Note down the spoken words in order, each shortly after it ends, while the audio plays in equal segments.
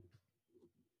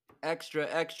extra,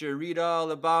 extra. Read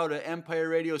all about it. Empire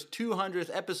Radio's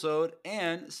 200th episode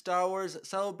and Star Wars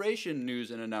Celebration news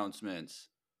and announcements.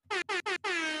 I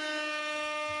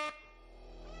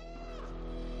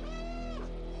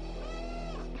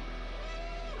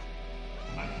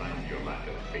find your lack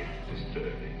of faith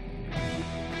disturbing.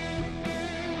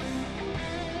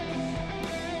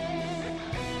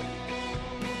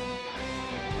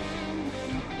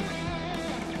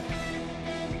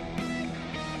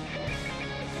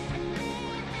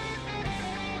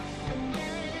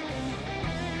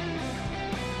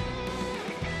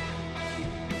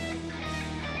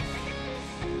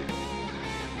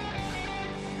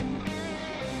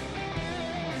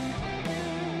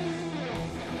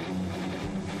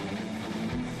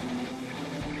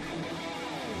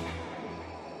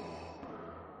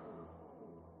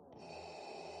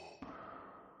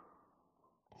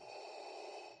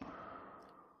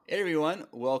 Hey everyone,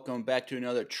 welcome back to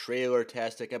another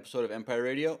trailer-tastic episode of Empire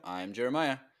Radio. I'm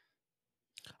Jeremiah.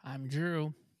 I'm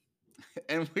Drew.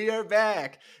 And we are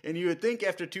back. And you would think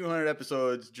after 200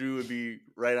 episodes, Drew would be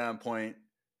right on point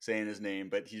saying his name,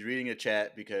 but he's reading a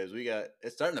chat because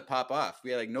it's starting to pop off.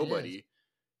 We had like nobody.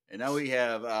 And now we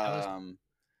have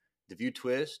The View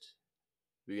Twist.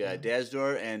 We got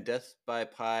Dazdor, and Death by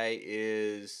Pi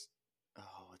is,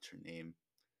 what's her name?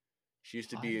 She used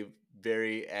to be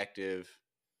very active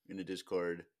in the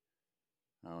Discord.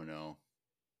 Oh no.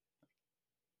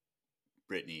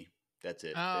 Brittany. That's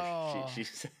it. Oh. She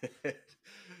said,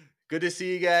 good to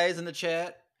see you guys in the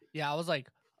chat. Yeah, I was like,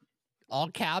 all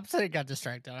caps. I got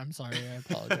distracted. I'm sorry. I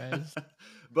apologize.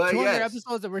 But 200 yes,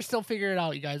 episodes that we're still figuring it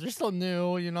out, you guys. We're still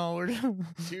new, We're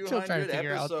 200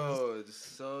 episodes.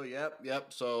 So, yep.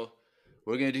 So,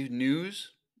 we're going to do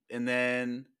news, and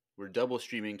then we're double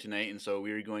streaming tonight. And so,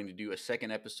 we're going to do a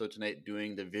second episode tonight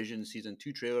doing the Vision Season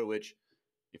 2 trailer, which,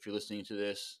 if you're listening to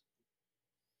this,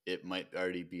 it might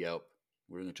already be out.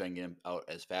 We're going to try and get them out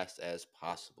as fast as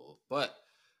possible. But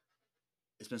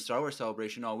it's been Star Wars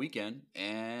Celebration all weekend,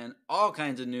 and all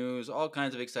kinds of news, all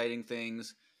kinds of exciting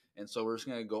things. And so we're just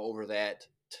going to go over that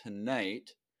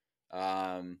tonight.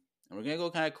 And we're going to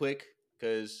go kind of quick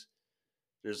because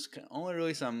there's only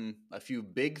really a few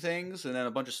big things and then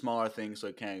a bunch of smaller things, so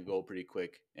it kind of go pretty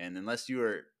quick. And unless you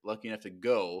are lucky enough to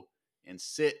go and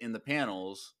sit in the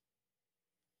panels,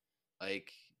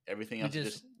 like everything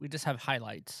else, we just have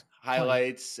highlights.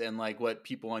 And like what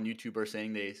people on YouTube are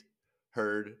saying they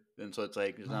heard, and so it's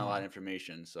like there's not a lot of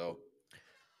information. So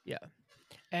yeah.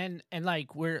 And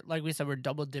like we said, we're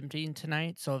double dipping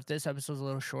tonight. So if this episode's a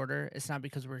little shorter, it's not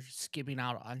because we're skipping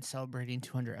out on celebrating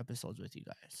 200 episodes with you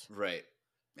guys. Right.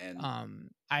 And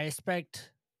I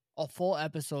expect a full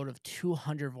episode of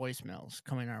 200 voicemails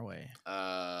coming our way.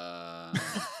 I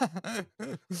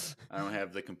don't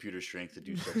have the computer strength to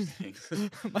do such things.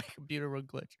 My computer will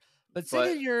glitch. But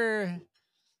send in your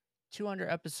 200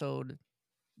 episode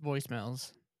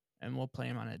voicemails, and we'll play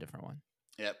them on a different one.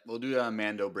 Yep, we'll do a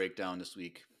Mando breakdown this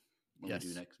week when we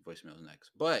do next voicemails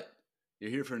next. But you're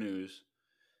here for news.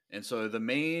 And so the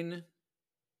main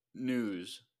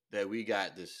news that we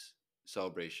got this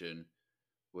celebration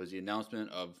was the announcement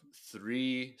of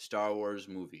 3 Star Wars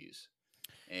movies.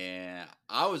 And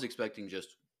I was expecting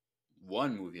just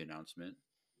one movie announcement.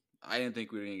 I didn't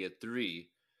think we were going to get 3.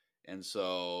 And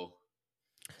so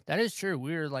that is true.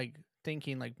 We were like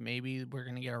thinking like maybe we're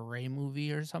going to get a Rey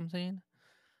movie or something.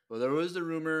 Well, there was the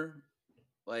rumor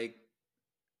like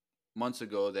months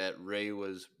ago that Rey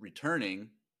was returning,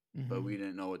 but we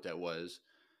didn't know what that was.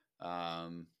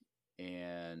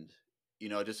 And,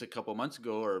 just a couple months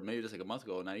ago, or maybe just like a month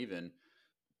ago, not even,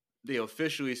 they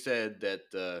officially said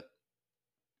that the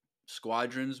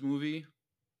Squadrons movie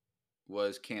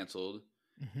was canceled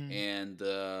and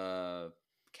the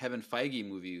Kevin Feige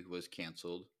movie was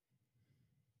canceled.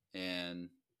 And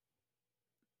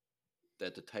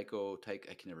that the Taika, I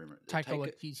can never remember. Taika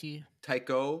Waititi.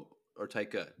 Taika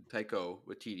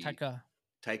Waititi.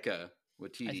 Taika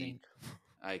Waititi. I think.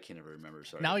 I can never remember.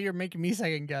 Sorry. Now you're making me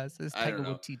second guess. It's Taika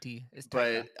Waititi. It's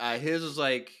Taika. But his was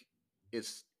like,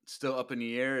 it's still up in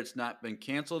the air. It's not been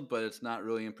canceled, but it's not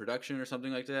really in production or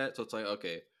something like that. So it's like,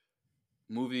 okay,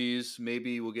 movies,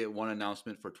 maybe we'll get one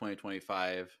announcement for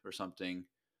 2025 or something.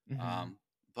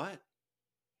 But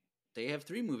they have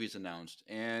 3 movies announced,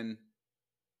 and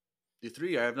the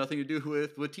 3 have nothing to do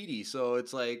with Waititi. So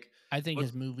it's like, I think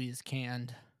his movie is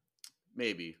canned.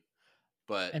 Maybe.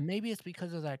 And maybe it's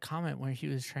because of that comment where he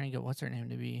was trying to get what's her name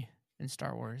to be in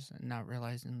Star Wars and not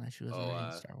realizing that she was already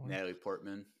in Star Wars. Natalie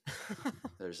Portman.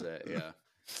 There's that, yeah.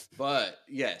 But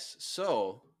yes,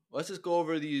 so let's just go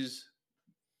over these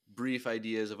brief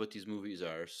ideas of what these movies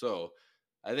are. So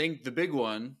I think the big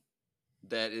one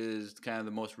that is kind of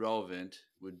the most relevant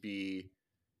would be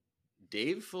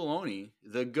Dave Filoni,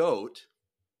 the GOAT,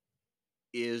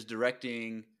 is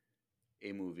directing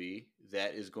a movie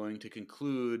that is going to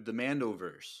conclude the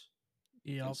Mandoverse.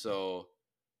 Yep. And so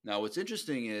now what's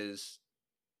interesting is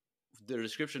the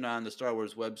description on the Star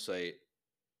Wars website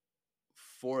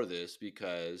for this,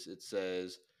 because it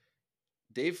says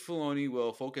Dave Filoni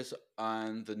will focus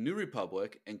on the New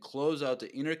Republic and close out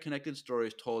the interconnected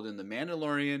stories told in The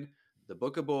Mandalorian, The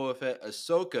Book of Boba Fett,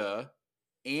 Ahsoka,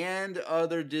 and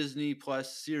other Disney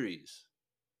Plus series.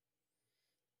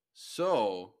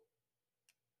 So,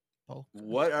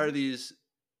 what are these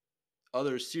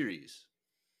other series?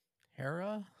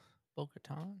 Hera,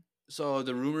 Bo-Katan. So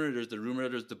there's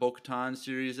the Bo-Katan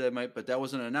series that might, but that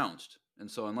wasn't announced. And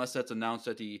so unless that's announced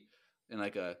in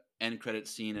like a end credit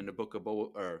scene in the Book of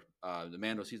the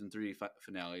Mando season 3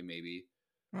 finale, maybe.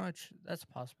 That's a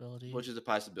possibility. Which is a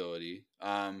possibility.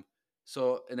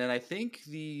 So, and then I think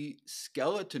the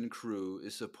Skeleton Crew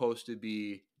is supposed to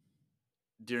be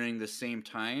during the same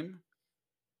time,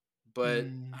 but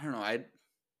I don't know.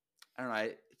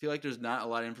 I feel like there's not a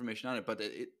lot of information on it, but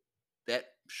that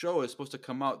show is supposed to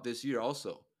come out this year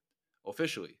also,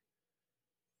 officially.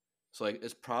 So like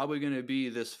it's probably going to be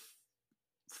this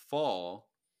fall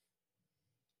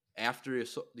after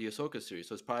the Ahsoka series.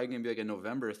 So it's probably going to be like a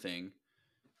November thing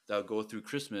that'll go through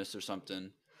Christmas or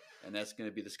something, and that's going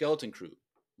to be the Skeleton Crew,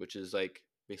 which is like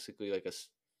basically like a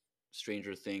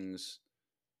Stranger Things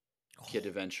kid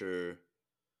adventure.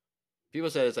 People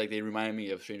said it's like they remind me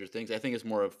of Stranger Things. I think it's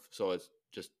more of it's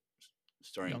just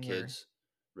starring kids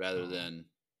rather than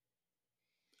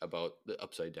about the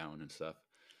Upside Down and stuff.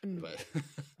 But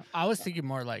I was thinking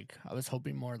more like I was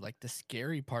hoping more like the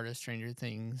scary part of Stranger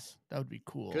Things. That would be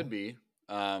cool. Could be,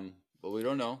 but we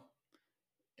don't know.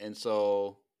 And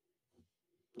so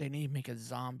they need to make a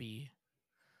zombie,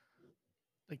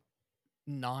 like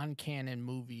non-canon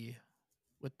movie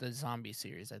with the zombie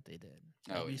series that they did.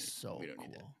 That'd be so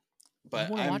cool.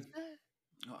 But I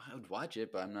would watch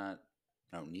it, but I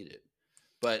don't need it.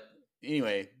 But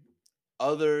anyway,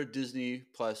 other Disney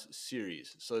Plus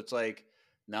series. So it's like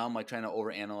now I'm like trying to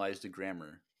overanalyze the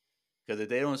grammar, because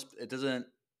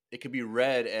it could be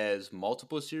read as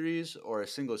multiple series or a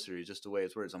single series, just the way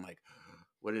it's worded. So I'm like,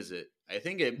 what is it? I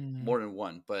think it more than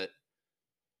one, but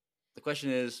the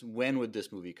question is, when would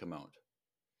this movie come out?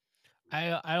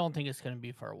 I don't think it's going to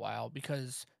be for a while,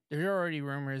 because there are already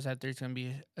rumors that there's going to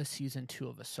be a season 2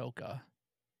 of Ahsoka.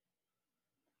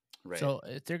 Right. So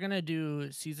if they're going to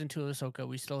do season 2 of Ahsoka,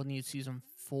 we still need season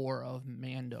 4 of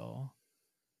Mando.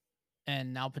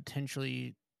 And now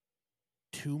potentially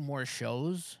 2 more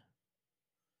shows.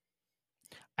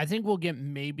 I think we'll get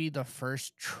maybe the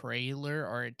first trailer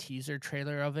or a teaser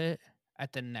trailer of it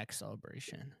at the next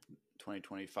Celebration.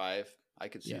 2025. I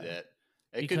could see that.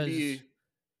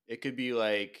 It could be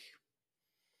like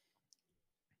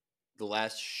the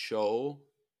last show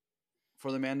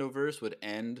for the Mandoverse would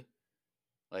end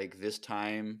like this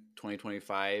time,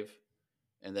 2025,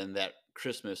 and then that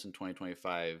Christmas in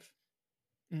 2025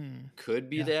 could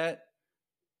be that.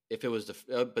 If it was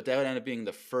but that would end up being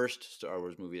the first Star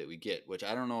Wars movie that we get, which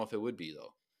I don't know if it would be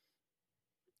though.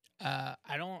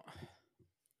 I don't.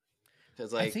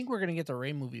 Because I think we're gonna get the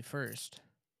Rey movie first.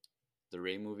 The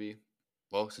Rey movie.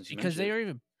 Well, since you because they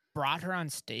already brought her on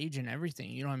stage and everything,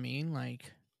 you know what I mean?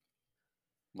 Like,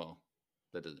 well,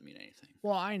 that doesn't mean anything.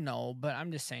 Well, I know, but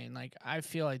I'm just saying, like, I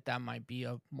feel like that might be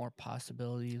a more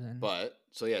possibility than. But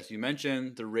so yes, you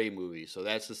mentioned the Rey movie, so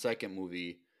that's the second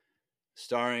movie,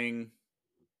 starring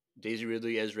Daisy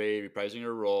Ridley as Rey, reprising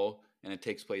her role, and it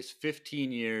takes place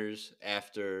 15 years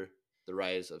after The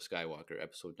Rise of Skywalker,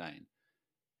 Episode 9.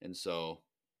 And so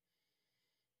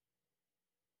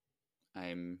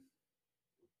I'm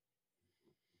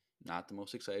not the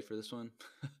most excited for this one.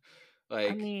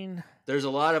 Like, I mean, there's a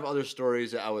lot of other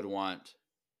stories that I would want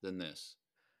than this.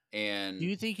 And do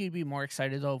you think you'd be more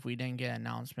excited though if we didn't get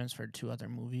announcements for 2 other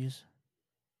movies?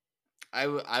 I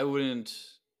wouldn't.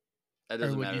 That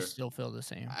doesn't matter. Or would you still feel the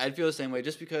same? I'd feel the same way,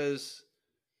 just because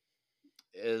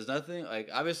it has nothing. Like,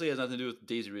 obviously, it has nothing to do with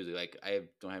Daisy Ridley. Like, I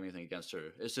don't have anything against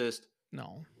her. It's just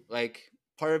like,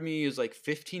 part of me is like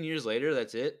 15 years later.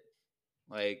 That's it.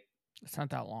 Like, it's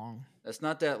not that long. That's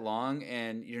not that long,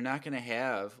 and you're not gonna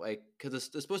have like, because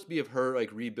it's supposed to be of her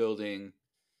like rebuilding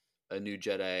a new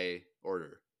Jedi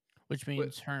Order, which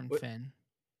means her and Finn.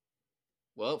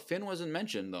 Well, Finn wasn't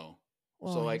mentioned though.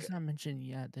 Well, so like, he's not mentioned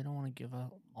yet. They don't want to give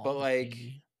up. But like,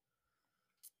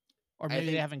 or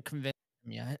maybe they haven't convinced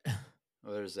him yet.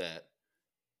 Well, there's that.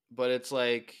 But it's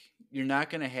like, you're not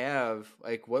gonna have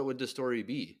like, what would the story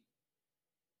be?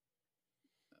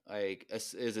 Like,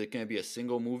 is it going to be a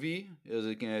single movie? Is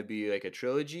it going to be like a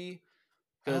trilogy?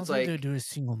 I don't think they'll do a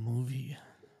single movie.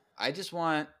 I just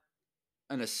want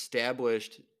an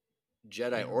established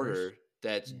Jedi Order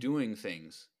that's doing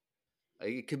things.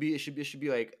 Like, it should be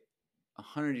like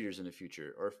 100 years in the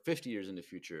future or 50 years in the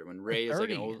future when Rey is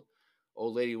like an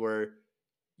old lady, where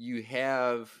you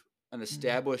have an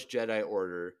established Jedi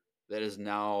Order that is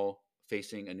now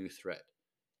facing a new threat.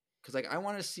 Because like I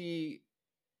want to see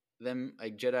them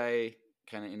like Jedi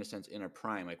kind of in a sense in a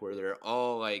prime, like where they're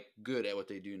all like good at what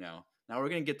they do now. Now we're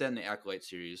gonna get that in the Acolyte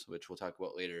series, which we'll talk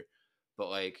about later. But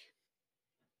like,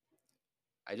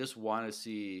 I just want to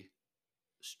see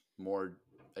more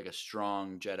like a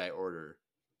strong Jedi Order,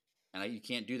 and you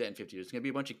can't do that in 50 years. It's gonna be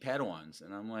a bunch of Padawans,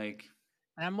 and I'm like,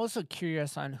 and I'm also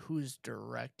curious on who's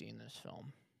directing this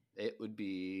film. It would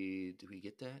be. Did we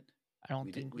get that? I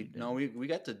don't think we did. No, we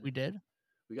got the. We did.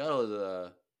 We got all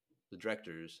the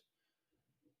directors.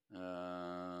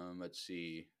 Let's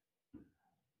see.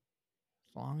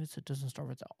 As long as it doesn't start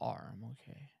with the R, I'm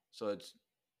okay. So it's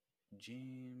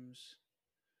James.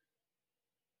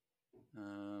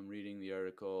 Reading the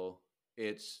article.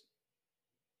 It's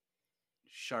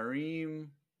Sharim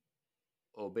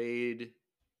Obaid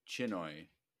Chinoy,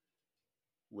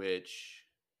 which.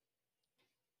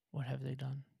 What have they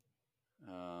done?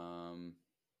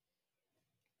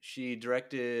 She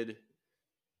directed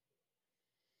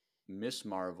Miss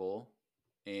Marvel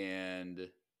and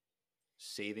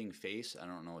Saving Face. I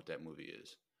don't know what that movie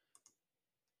is,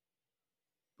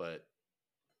 but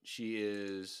she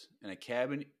is an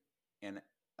Academy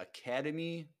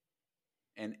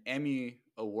and Emmy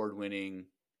award-winning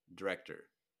director.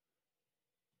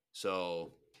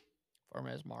 So, for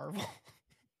Miss Marvel.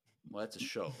 Well, that's a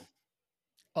show.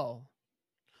 Oh.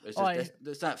 It's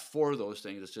it's not for those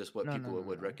things. It's just what people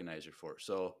would recognize her for.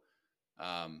 So,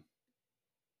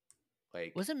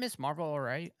 like, wasn't Miss Marvel all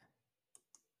right?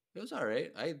 It was all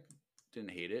right. I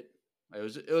didn't hate it.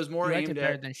 It was more aimed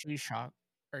better than She-Hulk.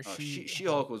 Or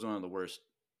She-Hulk was one of the worst.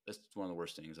 That's one of the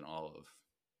worst things in all of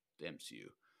the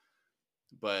MCU.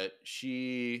 But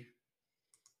she's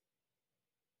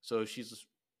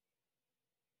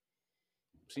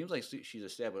seems like she's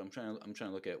established. I'm trying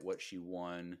to look at what she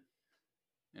won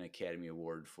an Academy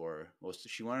Award for. Well,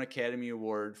 she won an Academy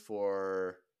Award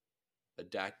for a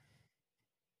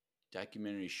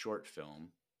documentary short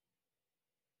film,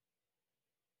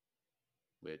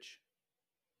 which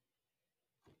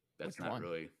that's not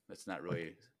really.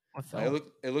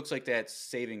 It looks like that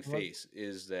Saving Face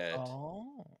is that.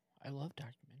 Oh, I love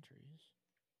documentaries.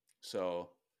 So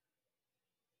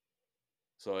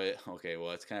okay,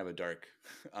 well, it's kind of a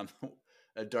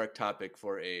dark topic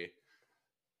for a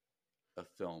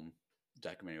film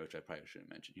documentary, which I probably shouldn't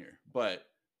mention here. But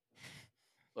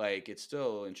like, it's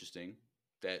still interesting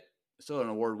that it's still an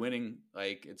award-winning.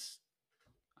 Like,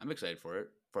 I'm excited for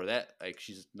that. Like,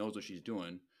 she knows what she's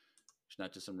doing. She's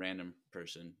not just some random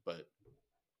person. But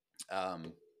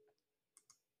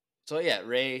so yeah,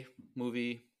 Rey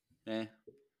movie.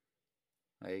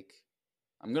 Like,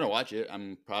 I'm gonna watch it.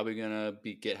 I'm probably gonna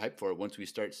get hyped for it once we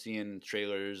start seeing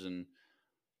trailers and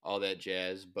all that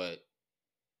jazz. But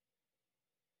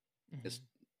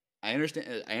I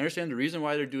understand the reason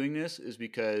why they're doing this is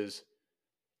because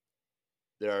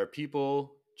there are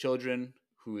children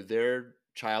who their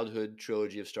childhood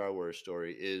trilogy of Star Wars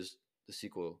story is the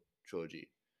sequel trilogy.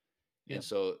 Yep. And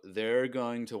so they're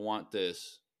going to want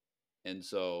this. And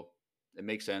so it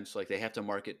makes sense. Like, they have to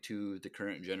market to the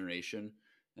current generation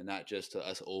and not just to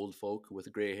us old folk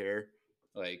with gray hair.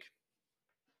 Like,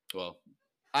 well,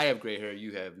 I have gray hair.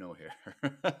 You have no hair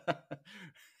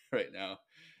right now.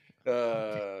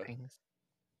 But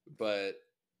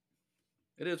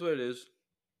it is what it is.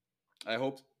 I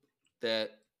hope that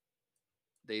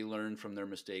they learn from their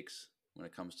mistakes when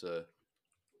it comes to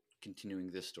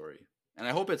continuing this story. And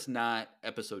I hope it's not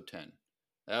episode 10.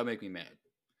 That would make me mad.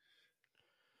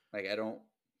 Like, I don't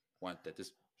want that.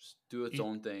 Just do its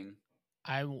own thing.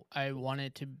 I want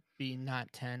it to be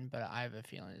not 10, but I have a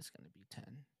feeling it's going to be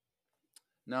 10.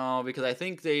 No, because I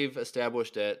think they've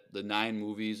established that the 9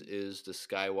 movies is the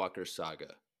Skywalker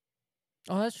saga.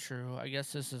 Oh, that's true. I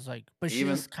guess this is like, but she's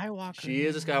a Skywalker. She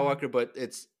is a Skywalker, but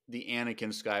it's the Anakin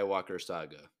Skywalker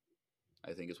saga,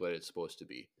 I think is what it's supposed to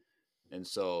be. And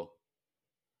so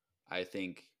I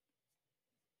think,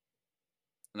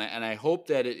 and I hope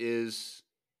that it is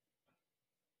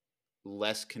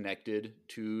less connected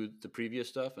to the previous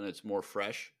stuff and it's more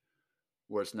fresh,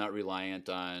 where it's not reliant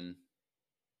on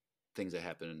things that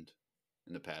happened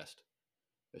in the past.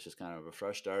 It's just kind of a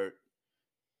fresh start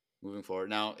moving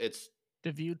forward. Now,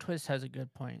 the View Twist has a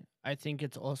good point. I think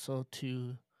it's also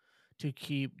to to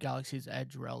keep Galaxy's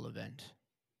Edge relevant.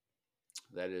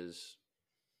 That is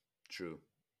true,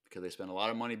 because they spend a lot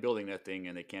of money building that thing,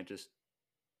 and they can't just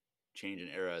change an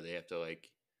era. They have to like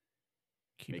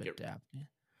keep it adapting.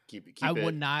 Keep I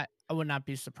would not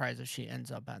be surprised if she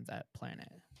ends up on that planet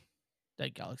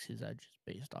that Galaxy's Edge is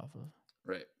based off of.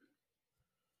 Right.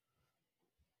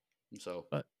 So,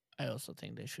 but I also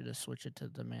think they should have switched it to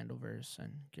the Mandoverse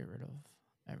and get rid of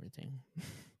everything.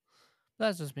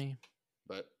 That's just me.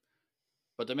 But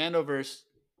the Mandoverse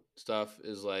stuff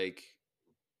is like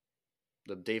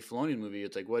the Dave Filoni movie.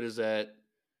 It's like, what is that?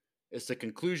 It's the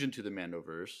conclusion to the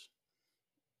Mandoverse.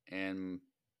 And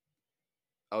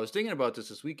I was thinking about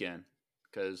this weekend,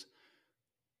 because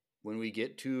when we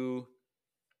get to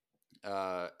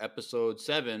episode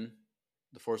 7,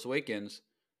 The Force Awakens,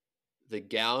 the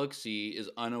galaxy is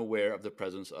unaware of the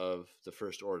presence of the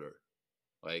First Order.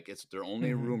 Like, they're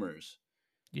only rumors.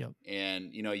 Yep.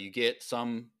 And, you get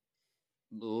some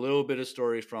little bit of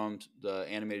story from the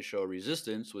animated show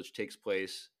Resistance, which takes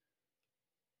place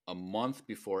a month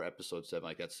before episode 7.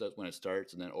 Like, that's when it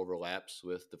starts and then overlaps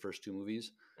with the first 2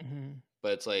 movies. Mm-hmm.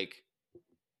 But it's like,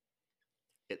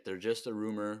 they're just a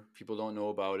rumor. People don't know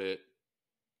about it.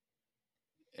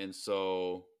 And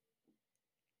so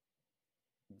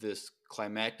this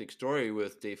climactic story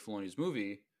with Dave Filoni's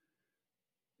movie,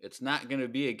 it's not going to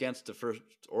be against the First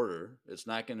Order. It's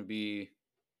not going to be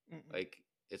like,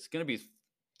 it's going to be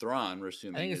Thrawn, we're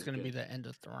assuming. I think it's going to be the end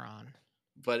of Thrawn.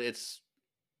 But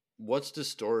what's the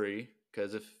story?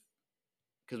 Because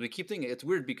we keep thinking, it's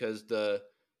weird because the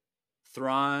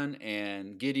Thrawn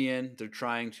and Gideon, they're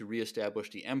trying to reestablish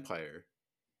the Empire.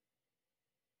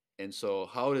 And so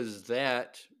how does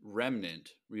that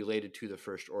remnant related to the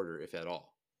First Order, if at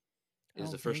all?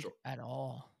 Is the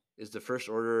First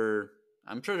Order,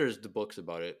 I'm sure there's the books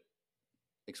about it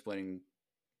explaining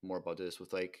more about this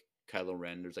with like Kylo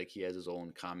Ren. There's like, he has his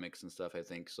own comics and stuff, I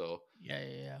think. So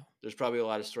yeah. There's probably a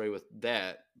lot of story with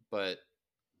that, but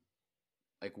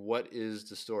like, what is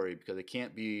the story? Because it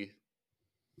can't be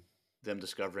them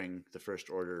discovering the First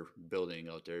Order building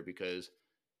out there, because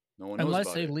no one knows unless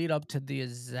about they it. lead up to the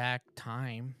exact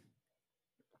time.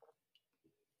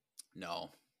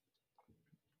 No,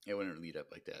 it wouldn't lead up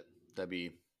like that. That'd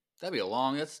be a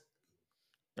long. That's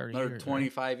 30 another years,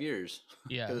 25 right? years.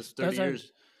 Yeah, because it's 30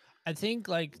 years. I think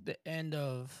like the end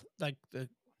of like the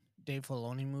Dave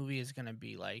Filoni movie is gonna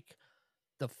be like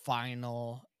the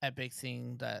final epic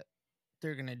thing that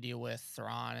they're gonna deal with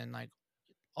Thrawn, and like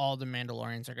all the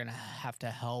Mandalorians are gonna have to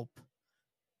help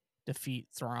defeat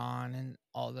Thrawn and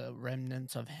all the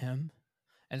remnants of him.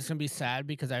 And it's gonna be sad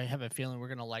because I have a feeling we're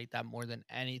gonna like that more than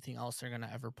anything else they're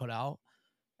gonna ever put out,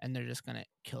 and they're just gonna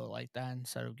kill it like that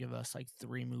instead of give us like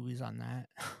 3 movies on that.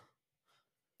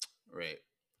 Right.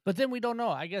 But then we don't know.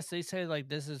 I guess they say like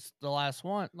this is the last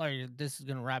one, like this is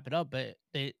gonna wrap it up. But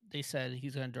they said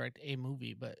he's gonna direct a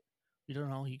movie, but we don't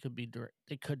know. He could be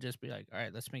They could just be like, all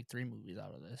right, let's make 3 movies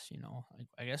out of this. Like,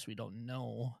 I guess we don't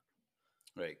know.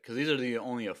 Right, because these are the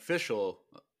only officially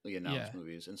announced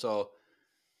movies, and so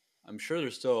I'm sure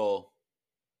there's still,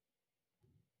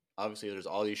 obviously there's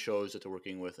all these shows that they're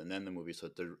working with, and then the movie. So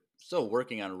they're still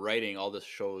working on writing all the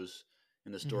shows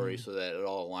in the story so that it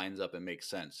all lines up and makes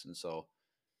sense. And so,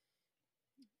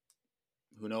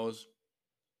 who knows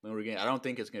when we're getting? I don't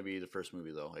think it's going to be the first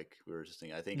movie though. Like we were just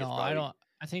thinking, I think it's probably, I don't.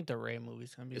 I think the Rey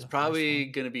movie's going to be. It's probably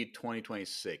going to be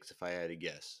 2026 if I had to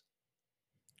guess.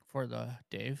 For the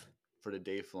Dave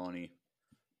Filoni.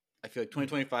 I feel like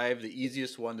 2025, the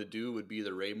easiest one to do would be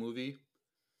the Rey movie.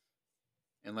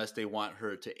 Unless they want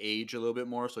her to age a little bit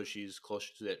more, so she's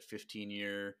closer to that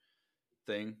 15-year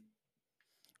thing.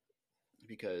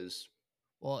 Because,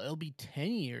 well, it'll be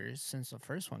 10 years since the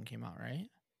first one came out, right?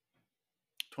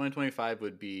 2025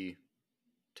 would be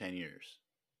 10 years.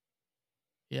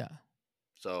 Yeah.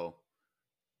 So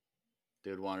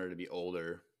they would want her to be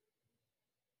older.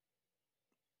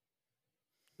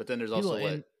 But then there's also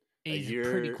what, a year,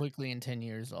 pretty quickly in 10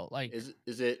 years old. Like,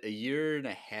 is it a year and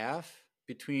a half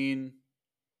between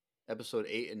episode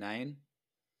 8 and 9?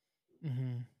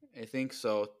 I think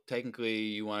so. Technically,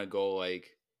 you want to go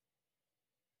like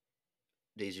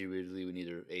Daisy Ridley would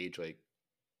either age like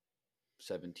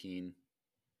 17.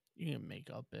 You can make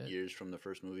up it years from the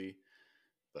first movie,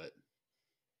 but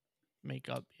make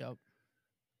up. Yep.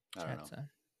 I don't know.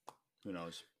 Who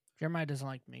knows? Jeremiah doesn't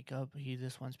like makeup. He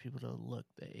just wants people to look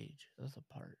the age of the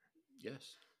part.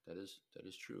 Yes, that is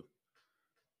true.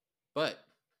 But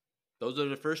those are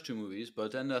the first 2 movies.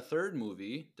 But then the third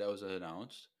movie that was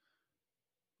announced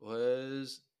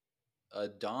was a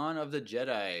Dawn of the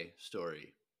Jedi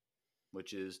story,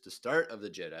 which is the start of the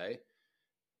Jedi,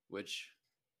 which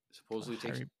supposedly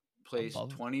place above.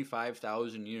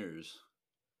 25,000 years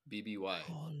BBY.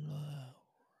 Oh, no.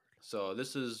 So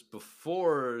this is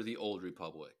before the Old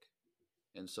Republic.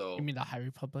 And so You mean the High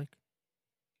Republic?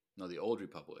 no, the Old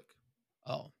Republic.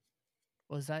 Oh,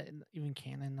 was that even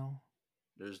canon though?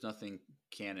 There's nothing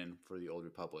canon for the Old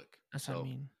Republic. That's what I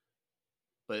mean.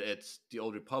 But it's the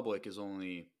Old Republic is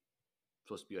only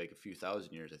supposed to be like a few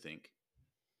thousand years, I think,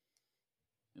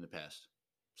 in the past.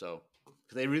 So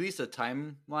because they released a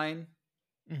timeline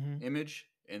image,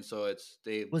 and so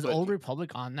was Old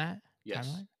Republic on that? Yes,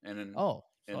 timeline? and then so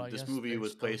this movie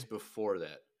was placed before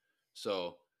that.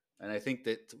 So, and I think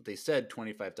that they said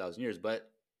 25,000 years, but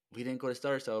we didn't go to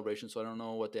Star Celebration, so I don't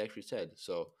know what they actually said.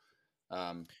 So,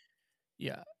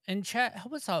 yeah. And chat,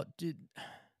 help us out.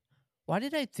 Why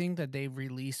did I think that they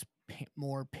released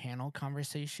more panel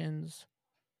conversations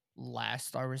last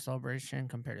Star Wars Celebration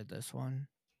compared to this one?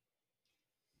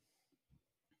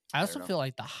 I also feel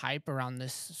like the hype around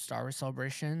this Star Wars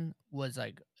Celebration was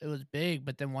like, it was big,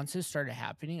 but then once it started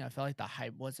happening, I felt like the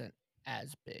hype wasn't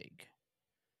as big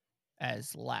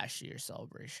as last year's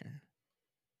Celebration.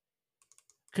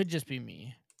 Could just be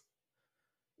me.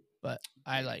 But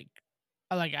I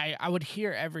would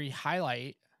hear every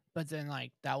highlight, but then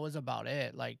like that was about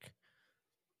it. Like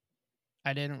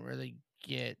I didn't really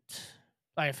get,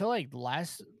 like, I feel like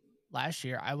last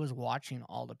year I was watching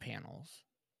all the panels.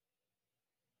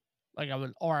 Like I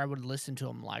would listen to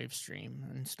them live stream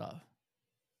and stuff.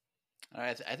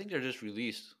 I think they're just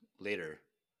released later.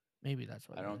 Maybe that's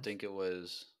what I don't think it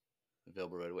was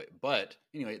available right away. But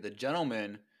anyway, the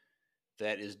gentleman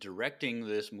that is directing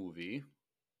this movie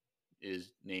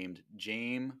is named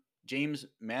James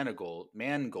Mangold,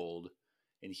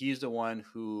 and he's the one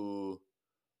who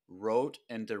wrote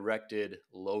and directed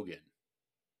Logan.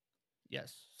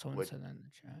 Yes, someone said that in the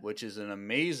chat. Which is an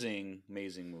amazing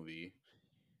movie.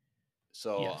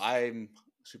 So yes. I'm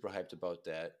super hyped about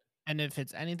that. And if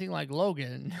it's anything like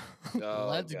Logan,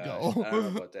 let's go. I don't know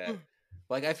about that.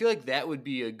 Like, I feel like that would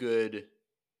be a good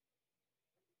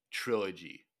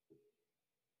trilogy.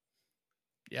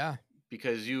 Yeah.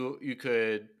 Because you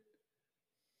could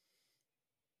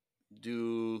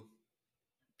do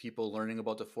people learning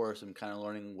about the Force and kind of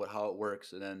learning how it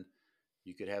works, and then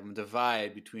you could have them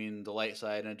divide between the light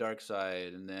side and the dark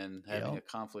side, and then having a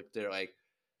conflict there. Like,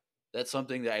 that's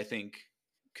something that I think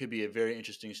could be a very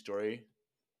interesting story.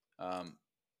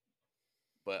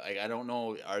 But I don't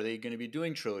know, are they going to be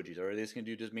doing trilogies, or are they just going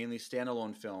to do just mainly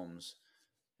standalone films?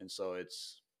 And so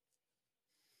it's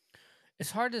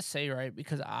hard to say, right?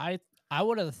 Because I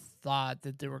would have thought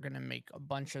that they were going to make a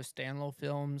bunch of standalone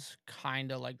films,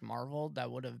 kind of like Marvel,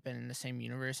 that would have been in the same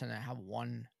universe and then have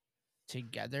one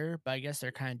together. But I guess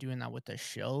they're kind of doing that with the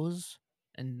shows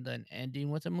and then ending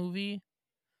with a movie.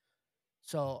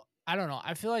 So I don't know.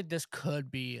 I feel like this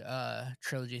could be a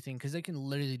trilogy thing because they can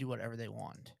literally do whatever they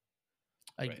want.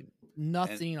 Like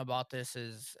nothing about this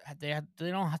is they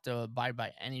don't have to abide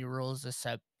by any rules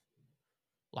except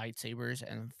lightsabers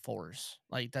and Force.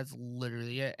 Like that's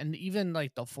literally it. And even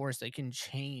like the Force, they can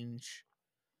change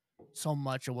so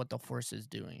much of what the Force is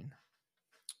doing.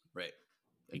 Right.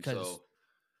 Because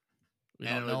we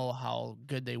don't know how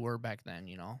good they were back then,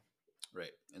 you know?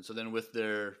 Right. And so then with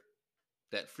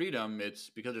that freedom,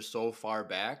 it's because they're so far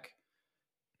back,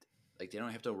 like they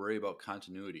don't have to worry about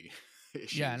continuity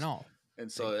issues. Yeah, no. And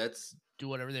so that's do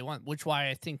whatever they want, which why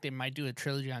I think they might do a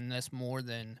trilogy on this more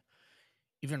than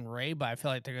even Rey, but I feel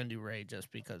like they're gonna do Rey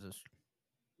just because it's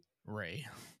Rey.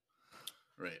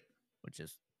 Right. Which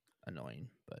is annoying,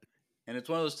 but and it's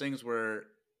one of those things where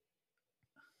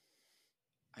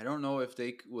I don't know if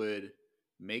they would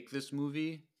make this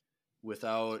movie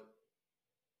without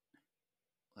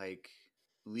like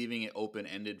leaving it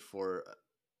open-ended for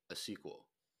a sequel.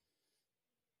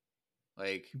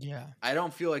 Like, yeah, I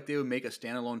don't feel like they would make a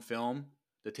standalone film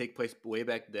that take place way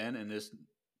back then and just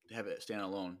have it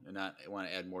standalone and not want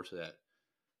to add more to that.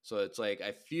 So it's like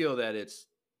I feel that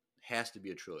has to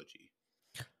be a trilogy.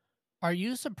 Are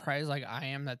you surprised, like I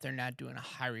am, that they're not doing a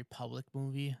High Republic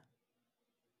movie?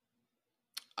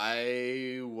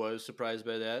 I was surprised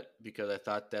by that because I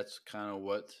thought that's kind of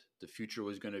what the future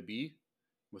was going to be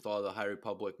with all the High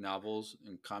Republic novels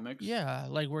and comics. Yeah,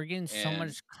 like we're getting so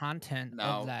much content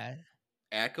of that.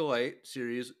 Acolyte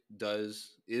series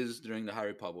is during the High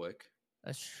Republic.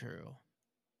 That's true.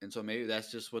 And so maybe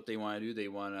that's just what they want to do. They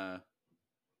want to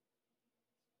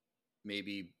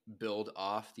maybe build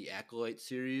off the Acolyte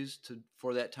series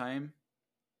for that time,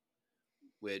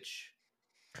 which...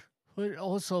 But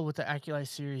also with the Acolyte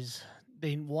series,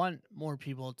 they want more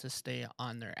people to stay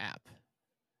on their app.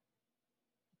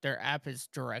 Their app is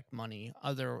direct money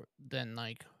other than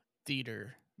like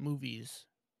theater, movies.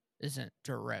 isn't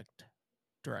direct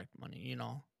money, you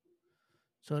know.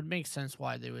 So it makes sense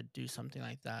why they would do something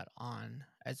like that on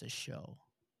as a show.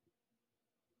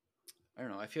 I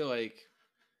don't know. I feel like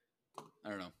I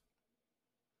don't know.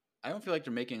 I don't feel like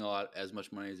they're making as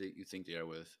much money as you think they are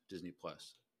with Disney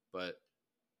Plus, but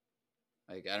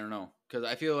like I don't know, because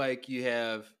I feel like you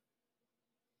have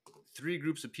three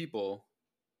groups of people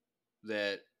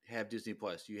that have Disney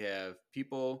Plus. You have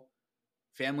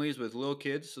families with little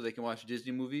kids, so they can watch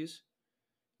Disney movies.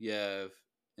 You have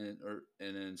and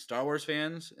then Star Wars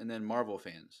fans, and then Marvel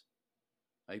fans.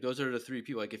 Like those are the three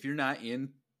people. Like if you're not in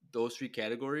those three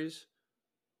categories,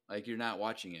 like you're not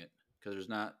watching it because there's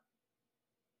not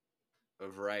a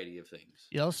variety of things.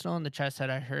 Yellowstone in the chat said,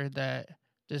 I heard that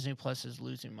Disney Plus is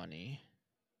losing money.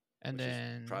 And which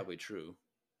then is probably true.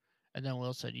 And then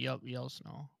Will said, yup,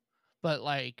 Yellowstone. But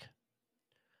like,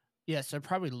 yes, they're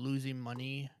probably losing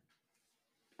money,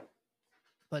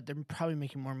 but they're probably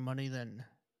making more money than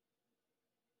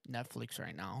Netflix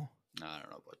right now. No, I don't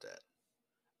know about that.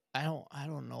 I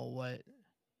don't know what.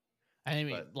 I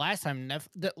mean,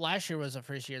 last year was the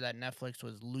first year that Netflix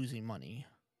was losing money.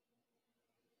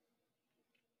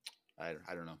 I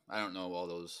don't know. I don't know all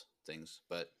those things,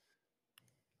 but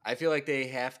I feel like they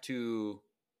have to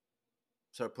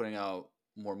start putting out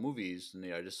more movies than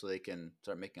they are, just so they can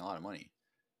start making a lot of money.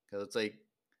 Because it's like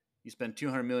you spend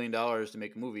 $200 million to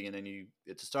make a movie, and then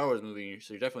it's a Star Wars movie,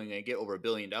 so you're definitely going to get over $1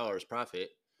 billion profit.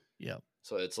 Yep.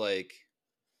 So it's like,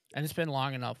 and it's been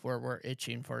long enough where we're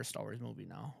itching for a Star Wars movie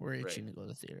now. We're itching to go to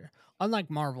the theater.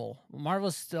 Unlike Marvel,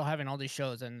 Marvel's still having all these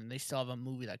shows, and they still have a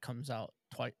movie that comes out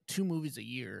 2 movies a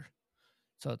year.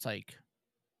 So it's like,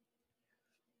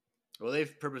 well,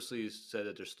 they've purposely said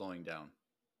that they're slowing down,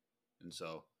 and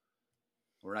so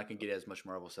we're not going to get as much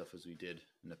Marvel stuff as we did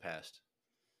in the past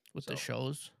with the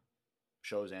shows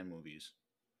and movies.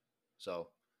 So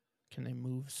can they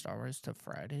move Star Wars to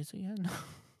Fridays again?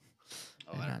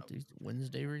 Oh, and not these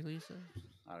Wednesday releases?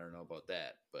 I don't know about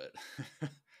that, but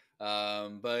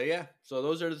yeah. So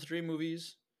those are the 3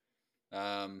 movies.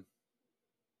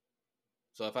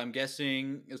 So if I'm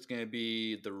guessing, it's going to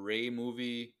be the Rey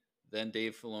movie, then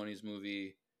Dave Filoni's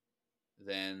movie,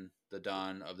 then the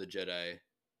Dawn of the Jedi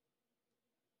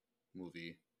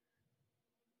movie.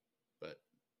 But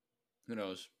who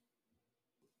knows?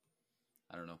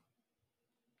 I don't know.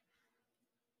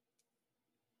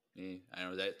 I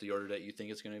know that the order that you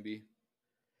think it's going to be.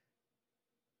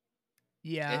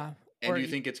 Yeah. And do you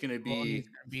think it's going to be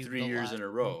 3 years in a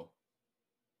row?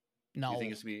 No. Do you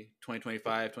think it's going to be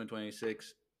 2025,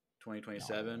 2026,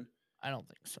 2027? No, I don't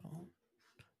think so.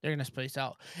 They're going to space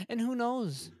out. And who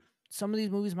knows? Some of these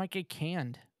movies might get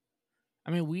canned.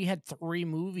 I mean, we had 3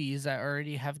 movies that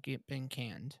already have been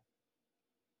canned.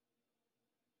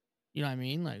 You know what I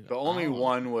mean? Like, but only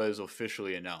one was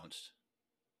officially announced.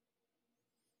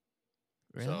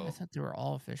 Really? So, I thought they were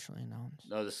all officially announced.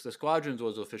 No, the Squadrons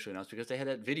was officially announced because they had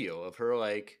that video of her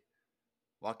like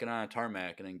walking on a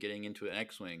tarmac and then getting into an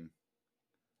X-wing.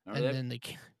 Remember and that?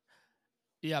 Then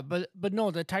yeah, but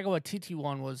no, the Taika Waititi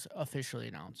one was officially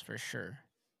announced for sure.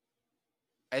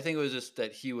 I think it was just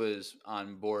that he was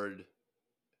on board.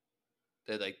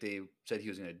 That like they said he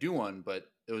was going to do one, but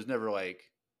it was never like.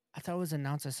 I thought it was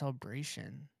announced at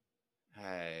Celebration.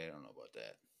 I don't know about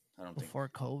that. I don't before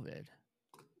think COVID.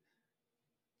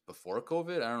 Before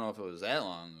COVID? I don't know if it was that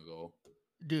long ago.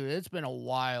 Dude, it's been a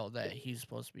while that he's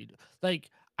supposed to be. Like,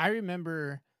 I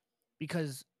remember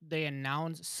because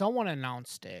someone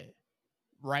announced it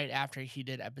right after he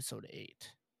did episode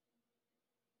 8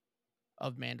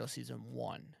 of Mando season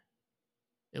 1.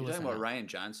 You're talking about Rian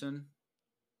Johnson?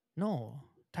 No.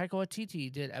 Taika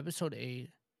Waititi did episode 8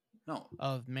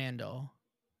 of Mando.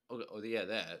 Oh, yeah,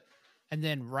 that. And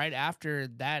then right after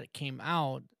that came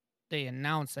out, they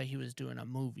announced that he was doing a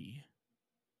movie.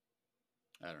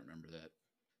 I don't remember that.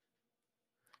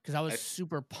 Because I was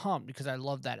super pumped because I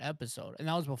loved that episode. And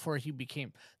that was before he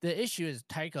became... The issue is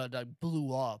Taika like,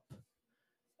 blew up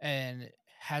and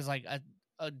has like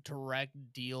a direct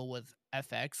deal with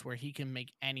FX where he can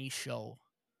make any show.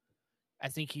 I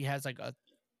think he has like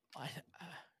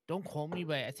don't quote me,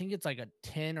 but I think it's like a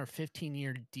 10 or 15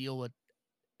 year deal with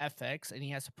FX, and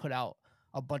he has to put out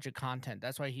a bunch of content.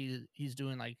 That's why he's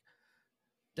doing like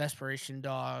Desperation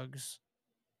Dogs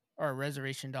or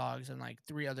Reservation Dogs and like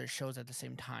 3 other shows at the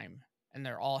same time, and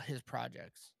they're all his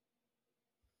projects.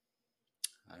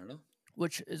 I don't know.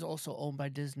 Which is also owned by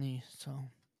Disney, so.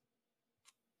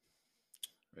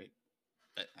 Right.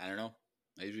 I don't know.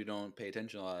 I usually don't pay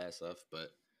attention to all that stuff,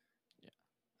 but yeah.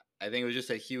 I think it was just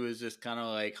that he was just kind of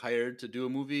like hired to do a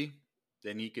movie,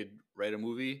 then he could write a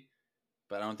movie,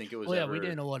 but I don't think it was we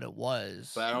didn't know what it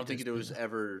was. But I don't think it was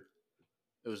ever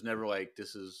it was never like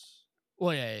this is.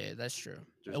 Well, yeah, that's true.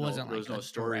 It wasn't there like was no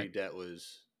story direct... that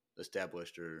was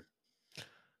established or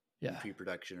in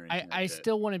pre-production or anything I like that.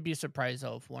 still wouldn't be surprised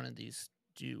though if one of these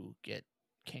do get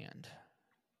canned.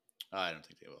 I don't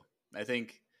think they will. I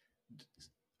think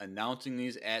announcing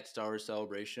these at Star Wars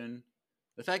Celebration,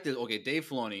 the fact is, okay, Dave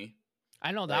Filoni.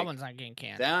 I know that one's not getting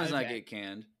canned. That one's not getting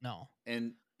canned. No.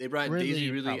 And they brought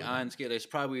Daisy Ridley on scale. It's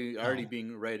probably already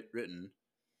being written.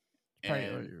 Probably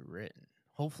already written.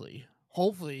 Hopefully.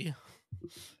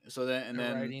 So then,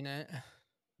 then writing it.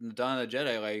 Dawn of the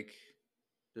Jedi, like,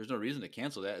 there's no reason to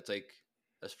cancel that. It's like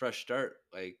a fresh start.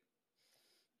 Like,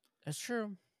 that's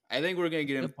true. I think we're gonna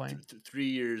get him 3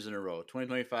 years in a row: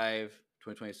 2025,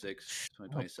 2026,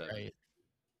 2027. Right.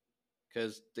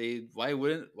 Because why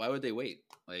would they wait?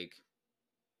 Like,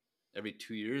 every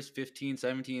 2 years, 15,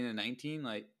 17, and 19,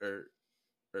 like, or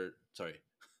sorry,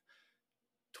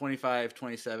 25,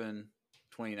 27,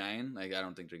 29. Like, I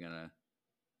don't think they're gonna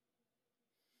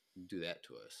do that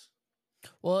to us.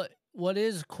 Well, what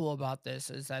is cool about this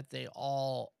is that they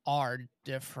all are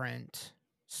different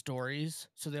stories,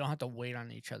 so they don't have to wait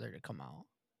on each other to come out.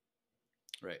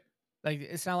 Right. Like,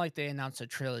 it's not like they announced a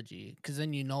trilogy, because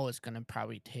then you know it's gonna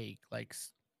probably take like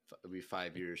it'll be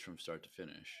 5 years from start to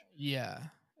finish. Yeah,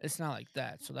 it's not like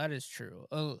that. So that is true.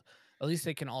 At least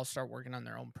they can all start working on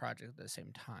their own project at the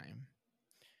same time.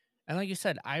 And like you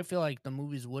said, I feel like the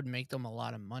movies would make them a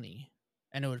lot of money,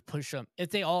 and it would push them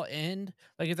if they all end.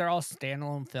 Like, if they're all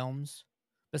standalone films,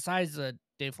 besides the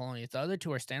Dave Filoni, if the other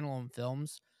two are standalone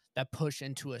films that push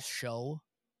into a show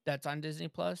that's on Disney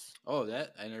Plus. Oh,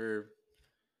 that I never.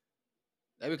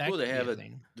 That'd be cool to have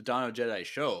the Dawn of Jedi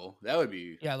show. That would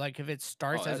be... Yeah, like if it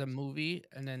starts as a movie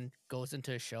and then goes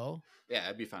into a show. Yeah,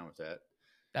 I'd be fine with that.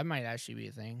 That might actually be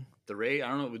a thing. The Rey, I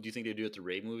don't know, what do you think they do with the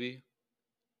Rey movie?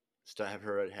 Still have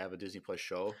her have a Disney Plus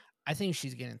show? I think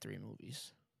she's getting 3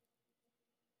 movies.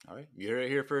 All right. You heard it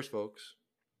here first, folks.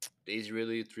 Daisy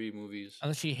Ridley, 3 movies.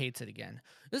 Unless she hates it again.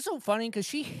 This is so funny because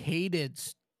she hated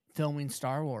filming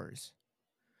Star Wars.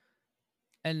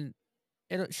 And...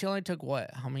 she only took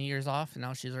how many years off, and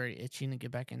now she's already itching to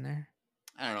get back in there.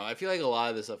 I don't know. I feel like a lot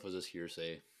of this stuff was just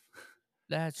hearsay.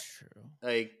 That's true.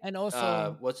 Like, and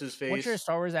also, what's his face? Once you're a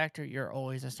Star Wars actor, you're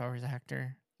always a Star Wars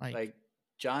actor. Like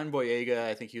John Boyega,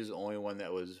 I think he was the only one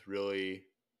that was really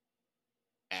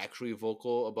actually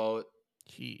vocal about.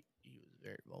 He was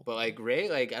very vocal. But like Rey,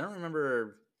 like I don't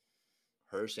remember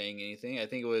her saying anything. I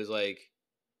think it was like.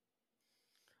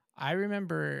 I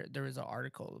remember there was an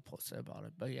article posted about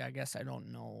it, but yeah, I guess I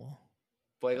don't know.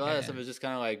 But like a lot of stuff is just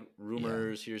kind of like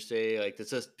rumors, hearsay. Like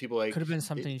it's just people like could have been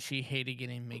something she hated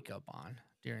getting makeup on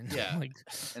during. Yeah, like,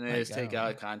 and then just take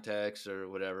out of context or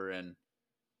whatever, and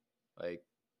like,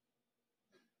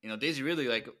 Daisy Ridley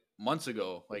like months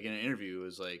ago, like in an interview,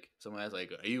 was like someone asked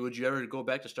like, would you ever go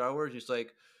back to Star Wars? He's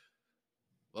like,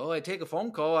 well, I take a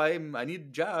phone call. I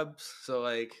need jobs, so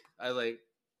like I like.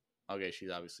 Okay, she's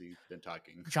obviously been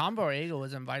talking. John Boyega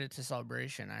was invited to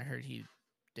Celebration. I heard he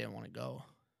didn't want to go.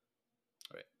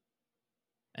 Right.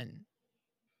 And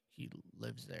he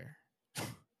lives there.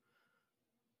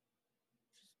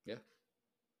 Yeah.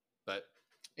 But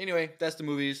anyway, that's the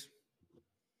movies.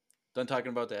 Done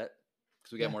talking about that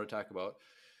because we got more to talk about.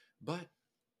 But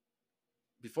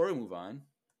before we move on,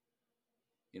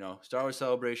 Star Wars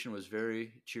Celebration was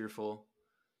very cheerful.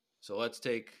 So let's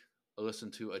take a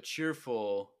listen to a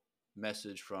cheerful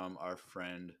message from our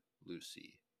friend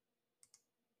Lucy.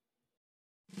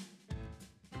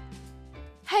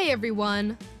 Hey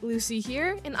everyone, Lucy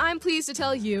here, and I'm pleased to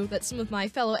tell you that some of my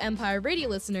fellow Empire Radio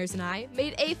listeners and I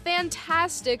made a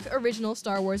fantastic original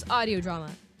Star Wars audio drama,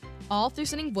 all through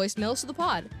sending voicemails to the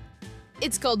pod.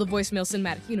 It's called the Voicemail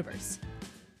Cinematic Universe.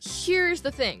 Here's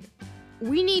the thing,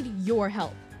 we need your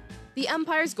help. The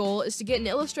Empire's goal is to get an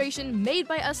illustration made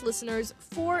by us listeners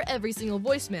for every single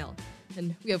voicemail,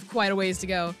 and we have quite a ways to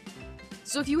go.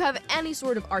 So if you have any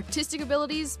sort of artistic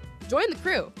abilities, join the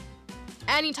crew.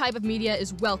 Any type of media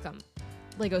is welcome.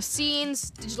 Lego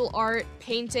scenes, digital art,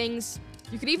 paintings,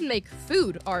 you could even make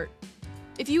food art.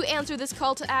 If you answer this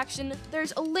call to action,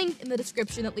 there's a link in the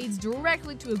description that leads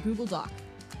directly to a Google Doc.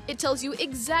 It tells you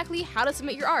exactly how to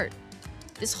submit your art.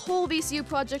 This whole VCU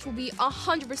project will be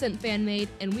 100% fan-made,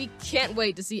 and we can't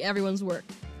wait to see everyone's work.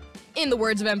 In the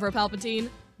words of Emperor Palpatine,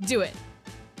 do it.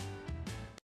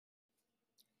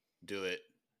 Do it.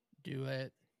 Do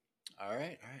it. All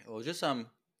right. Well, just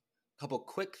couple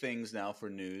quick things now for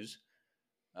news.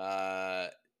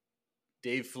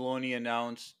 Dave Filoni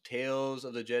announced Tales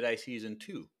of the Jedi Season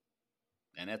 2.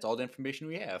 And that's all the information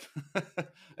we have,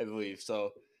 I believe.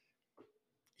 So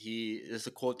this is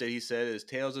a quote that he said is,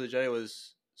 Tales of the Jedi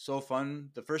was so fun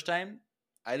the first time,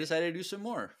 I decided to do some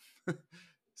more.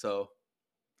 So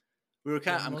we were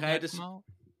When will that come out?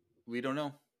 we don't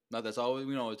know. No, that's all we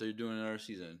know is they're doing another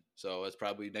season. So it's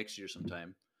probably next year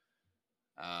sometime.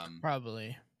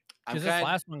 Probably. I'm Because this kind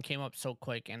last one came up so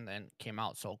quick and then came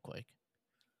out so quick.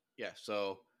 yeah.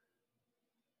 So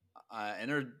and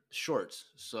they're shorts,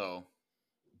 so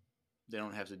they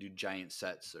don't have to do giant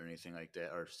sets or anything like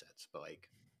that, or sets, but like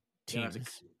they don't have to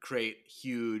Teams. create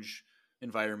huge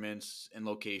environments and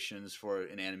locations for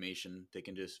an animation. They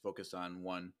can just focus on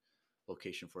one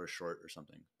location for a short or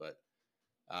something. But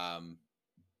I'm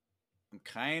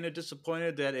kind of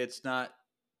disappointed that it's not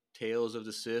Tales of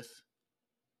the Sith.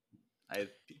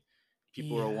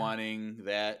 People are wanting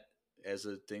that as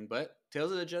a thing, but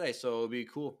Tales of the Jedi, so it'll be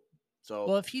cool. So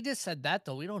Well, if he just said that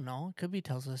though, we don't know. It could be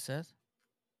Tales of the Sith.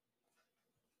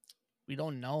 We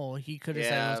don't know. He could have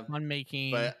said it was fun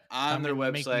making. But on I'm their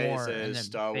gonna make website it more, and says then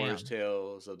Star Wars bam.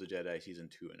 Tales of the Jedi Season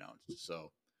 2 announced.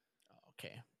 So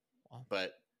Okay. Well,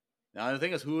 but now the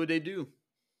thing is, who would they do?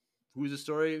 Who's the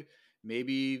story?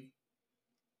 Maybe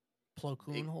Plo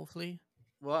Koon, hopefully.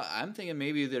 Well, I'm thinking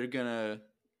maybe they're gonna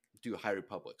do High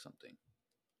Republic something.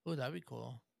 Oh, that'd be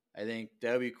cool. I think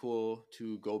that'd be cool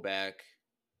to go back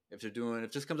if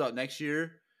this comes out next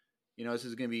year. This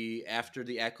is gonna be after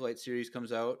the Acolyte series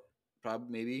comes out, probably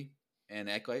maybe. And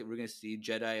Acolyte, we're gonna see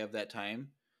Jedi of that time,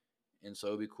 and so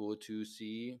it'd be cool to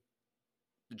see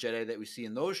the Jedi that we see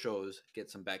in those shows get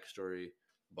some backstory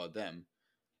about them.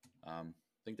 I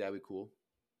think that'd be cool,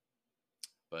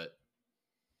 but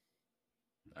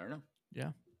I don't know.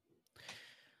 Yeah.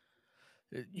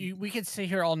 We could sit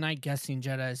here all night guessing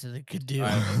Jedis that they could do. All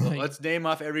right, let's name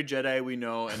off every Jedi we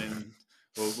know, and then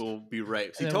we'll be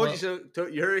right. See, told you so.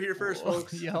 You heard it here first,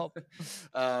 folks. Yep.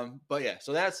 But yeah,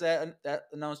 so that's that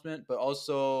announcement. But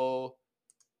also,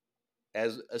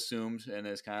 as assumed and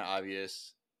as kind of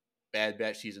obvious, Bad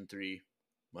Batch Season 3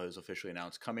 was officially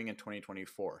announced, coming in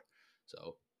 2024.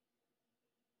 So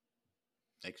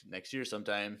next year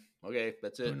sometime. Okay,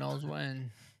 that's it. Who knows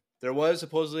when? There was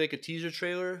supposedly like a teaser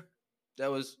trailer that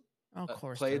was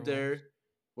played there,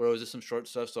 where it was just some short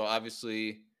stuff. So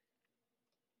obviously,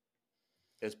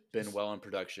 it's been well in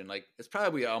production. Like it's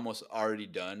probably almost already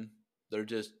done. They're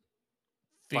just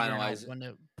finalizing when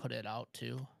to put it out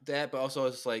too. That, but also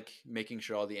it's like making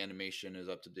sure all the animation is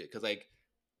up to date. Because like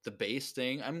the base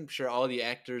thing, I'm sure all the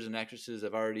actors and actresses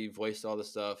have already voiced all the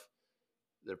stuff.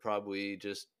 They're probably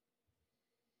just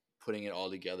putting it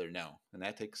all together now, and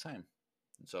that takes time.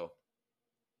 And so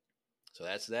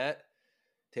that's that.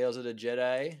 Tales of the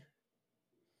Jedi.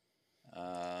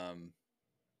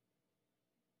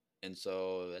 And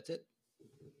so that's it.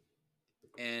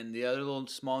 And the other little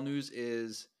small news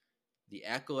is the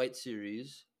Acolyte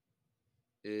series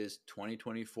is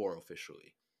 2024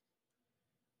 officially.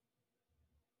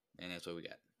 And that's what we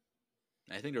got.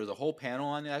 And I think there was a whole panel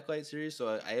on the Acolyte series,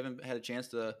 so I haven't had a chance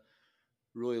to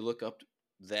really look up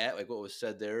that, like what was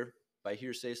said there by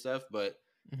hearsay stuff. But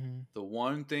the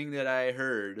one thing that I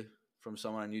heard from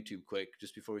someone on YouTube quick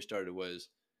just before we started was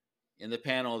in the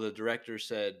panel, the director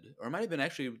said, or it might have been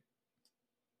actually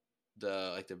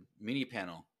the mini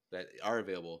panel that are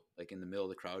available, like in the middle of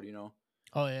the crowd,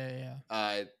 Oh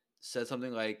yeah. Said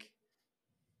something like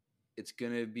it's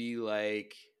gonna be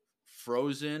like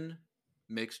Frozen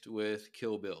mixed with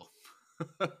Kill Bill,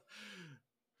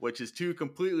 which is two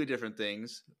completely different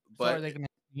things. But so are they gonna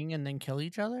sing and then kill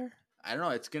each other? I don't know.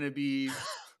 It's gonna be.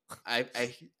 I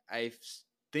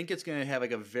think it's gonna have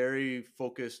like a very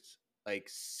focused, like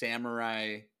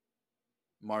samurai,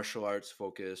 martial arts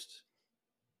focused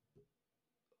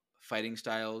fighting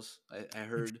styles. I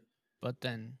heard. But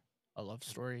then a love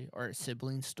story or a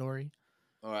sibling story.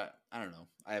 Oh, I don't know.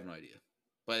 I have no idea.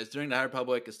 But it's during the High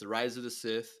Republic. It's the Rise of the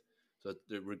Sith. So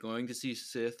we're going to see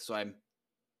Sith. So I'm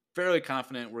fairly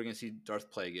confident we're going to see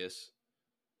Darth Plagueis.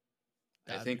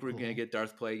 I think we're going to get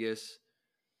Darth Plagueis.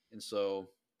 And so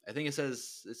I think it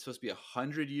says it's supposed to be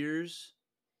 100 years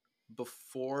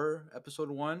before Episode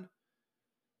 1.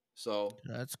 So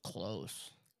that's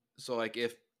close. So like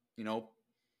if,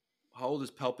 how old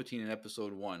is Palpatine in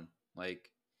Episode 1? Like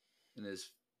in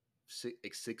his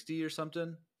 60 or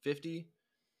something? 50?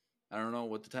 I don't know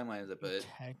what the timeline is at, but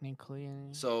technically,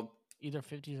 so either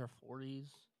 50s or 40s.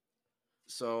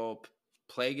 So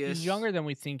Plagueis, he's younger than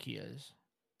we think he is.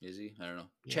 Is he? I don't know.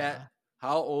 Yeah. Chat.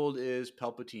 How old is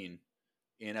Palpatine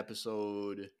in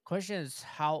episode? Question is,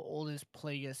 how old is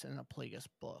Plagueis in the Plagueis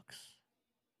book?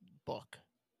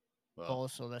 Well,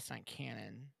 so that's not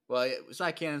canon. Well, it's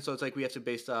not canon, so it's like we have to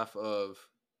base off of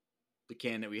the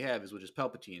canon that we have, which is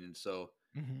Palpatine, and so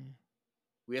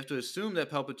we have to assume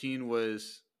that Palpatine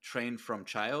was trained from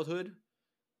childhood.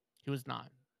 He was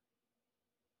not.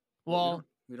 Well,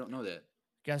 We don't know that.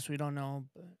 Guess we don't know,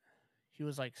 but he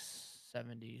was like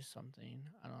 70 something.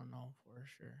 I don't know for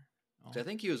sure. So I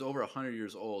think he was over 100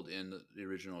 years old in the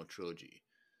original trilogy.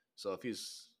 So if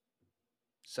he's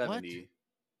 70,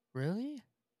 what? Really?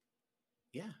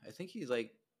 Yeah, I think he's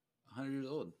like 100 years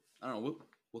old. I don't know.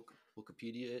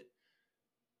 Wikipedia it.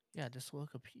 Yeah, just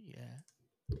Wikipedia.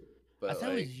 But I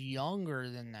thought he was younger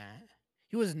than that.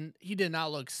 He did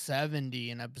not look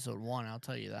 70 in episode 1, I'll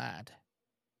tell you that.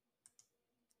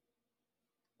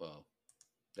 Well,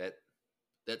 that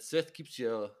Sith keeps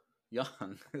you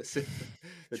young.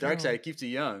 The dark side keeps you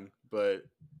young, but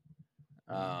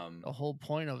the whole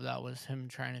point of that was him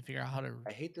trying to figure out how to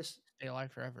I hate this stay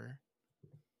alive forever.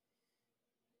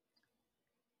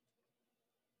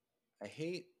 I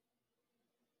hate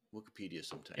Wikipedia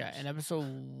sometimes. Yeah, in episode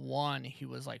 1 he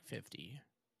was like 50.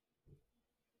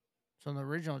 So in the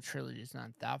original trilogy it's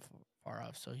not that far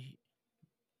off. So in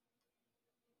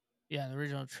the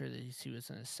original trilogy he was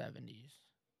in his 70s.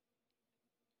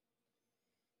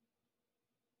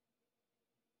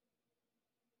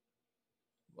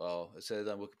 Well, it says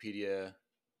on Wikipedia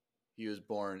he was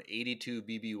born 82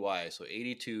 BBY, so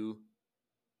 82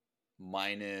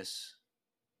 minus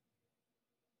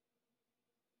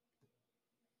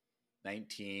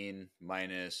 19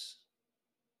 minus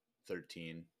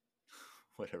 13,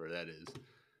 whatever that is.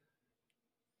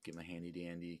 Get my handy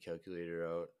dandy calculator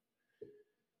out.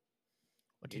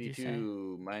 What did 82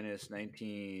 you say? Minus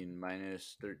 19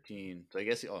 minus 13. So I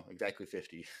guess, exactly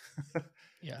 50.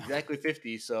 Yeah. Exactly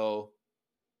 50. So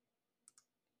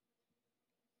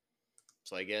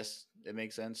I guess it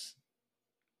makes sense.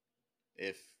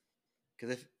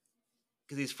 Because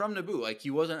he's from Naboo. Like,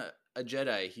 he wasn't a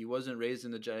Jedi. He wasn't raised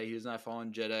in the Jedi. He was not a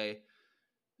fallen Jedi.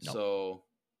 Nope. So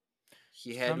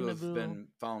he had to have been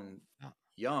found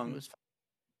young.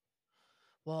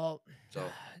 Well,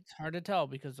 it's hard to tell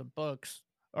because the books,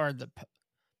 or the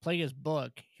Plagueis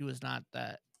book, he was not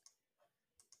that.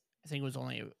 I think it was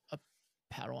only a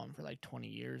Padawan for like 20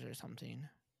 years or something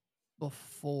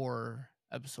before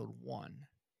episode 1.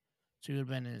 So he would have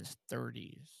been in his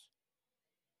 30s.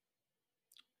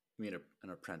 You mean an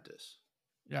apprentice?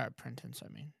 Yeah, apprentice, I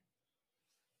mean.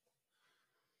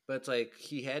 But it's like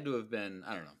he had to have been,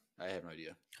 I don't know. I have no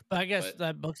idea. But I guess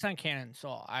that book's not canon,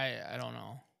 so I don't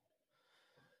know.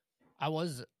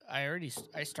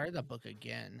 I started that book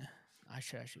again. I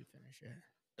should actually finish it.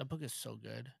 That book is so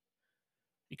good.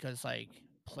 Because like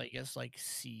Plagueis like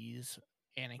sees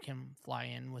Anakin fly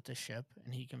in with the ship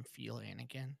and he can feel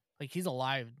Anakin. Like he's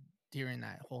alive during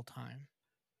that whole time.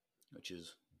 Which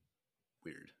is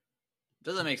weird.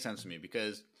 Doesn't make sense to me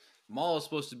because Maul is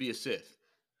supposed to be a Sith.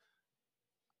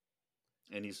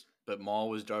 But Maul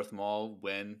was Darth Maul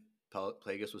when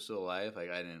Plagueis was still alive.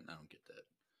 Like I don't get that.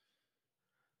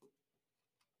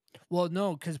 Well,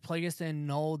 no, because Plagueis didn't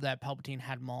know that Palpatine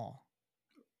had Maul.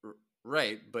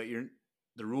 Right, but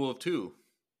the rule of 2.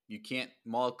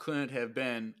 Maul couldn't have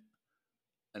been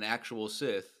an actual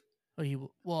Sith. Until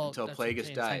Plagueis died.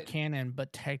 It's not canon,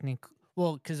 but technically,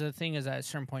 because the thing is, at a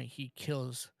certain point, he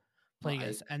kills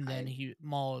Plagueis, and then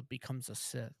Maul becomes a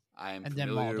Sith. I am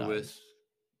familiar with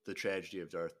the tragedy of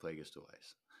Darth Plagueis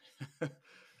Device.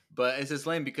 But it's just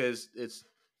lame because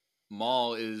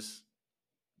Maul is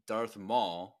Darth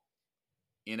Maul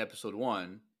in episode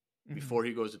 1 before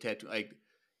he goes to Tatooine.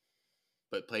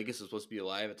 But Plagueis is supposed to be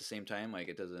alive at the same time. Like,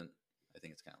 it doesn't. I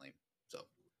think it's kind of lame. So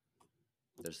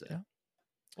there's that. Yeah.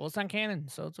 Well, it's not canon,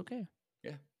 so it's okay.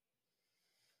 Yeah.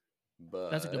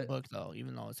 But that's a good book, though,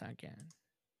 even though it's not canon.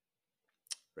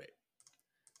 Right.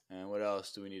 And what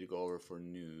else do we need to go over for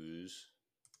news?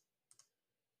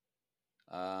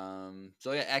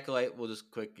 So yeah, Acolyte. We'll just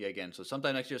quick again. So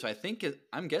sometime next year. So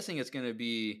I'm guessing it's going to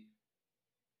be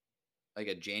like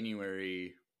a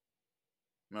January.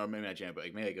 No, maybe not January,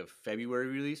 but maybe like a February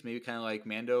release. Maybe kind of like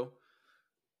Mando.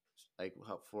 Like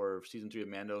for season 3 of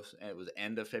Mando, it was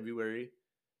end of February.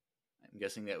 I'm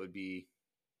guessing that would be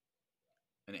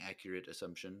an accurate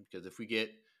assumption because if we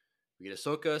get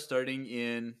Ahsoka starting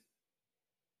in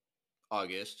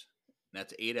August, and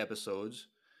that's 8 episodes,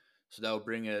 so that will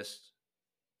bring us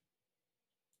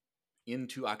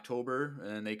into October, and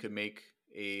then they could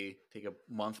take a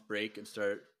month break and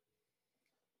start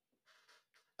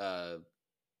the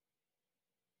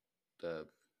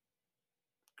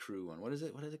crew one. What is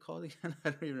it called again?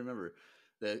 I don't even remember.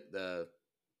 What's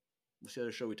the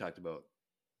other show we talked about?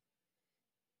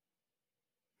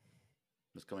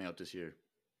 It's coming out this year.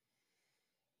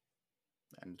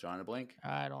 I'm drawing a blank.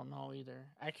 I don't know either.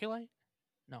 Acolyte?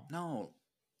 No.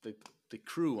 The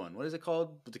crew one. What is it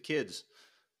called? With the kids.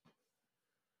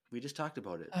 We just talked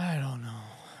about it. I don't know.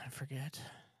 I forget.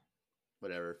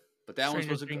 Whatever. But that one's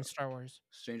Stranger supposed to Things, Star Wars.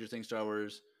 Stranger Things, Star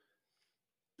Wars.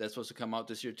 That's supposed to come out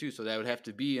this year too. So that would have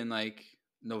to be in like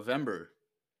November,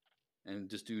 and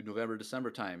just do November,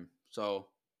 December time. So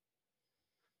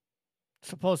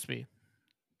Supposed to be.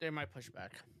 They might push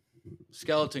back.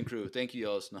 Skeleton Crew. Thank you,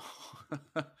 Yellow Snow.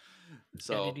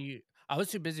 So I was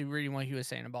too busy reading what he was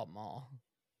saying about Maul.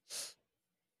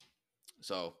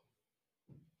 So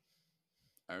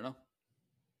I don't know.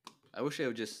 I wish they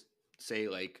would just say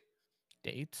like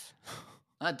Dates.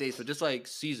 not dates, but just like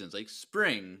seasons, like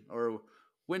spring or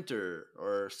winter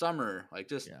or summer. Like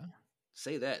just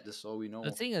say that, just so we know.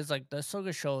 The thing is, like, the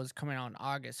Ahsoka show is coming out in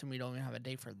August, and we don't even have a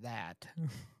date for that.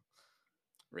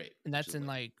 Right. And that's in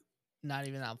like not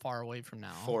even that far away from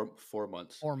now. 4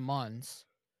 months. 4 months.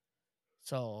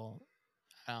 So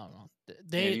I don't know.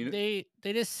 They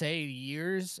just say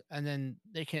years, and then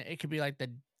it could be like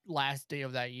the last day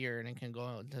of that year, and it can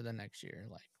go into the next year.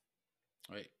 Like,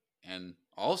 right. And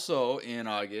also in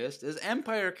August is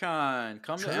EmpireCon.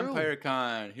 Come to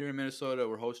EmpireCon here in Minnesota.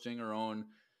 We're hosting our own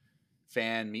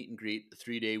fan meet and greet,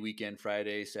 3-day weekend,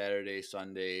 Friday, Saturday,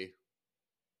 Sunday,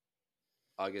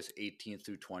 August 18th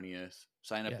through 20th.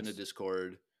 Sign up in the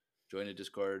Discord, join the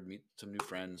Discord, meet some new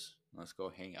friends. Let's go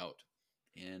hang out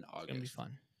in August. It's gonna be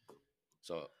fun.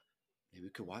 So maybe we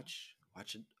could watch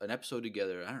an episode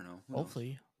together. I don't know.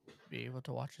 Hopefully, be able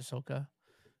to watch Ahsoka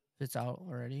if it's out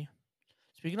already.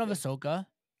 Speaking of Ahsoka,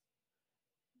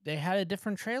 they had a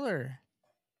different trailer.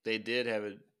 They did have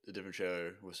a different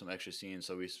trailer with some extra scenes.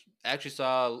 So we actually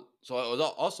saw. So it was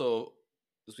also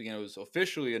this weekend. It was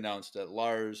officially announced that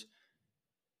Lars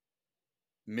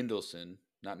Mendelsohn,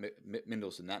 not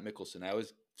Mendelsohn, not Mikkelsen. I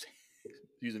always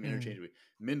use them interchangeably.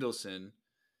 Mendelsohn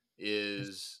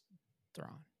is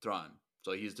Thrawn.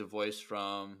 So he's the voice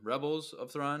from Rebels of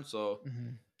Thrawn. So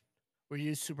were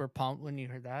you super pumped when you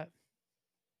heard that?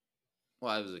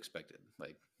 Well, I was expected.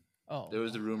 Like, there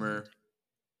was the rumor.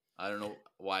 I don't know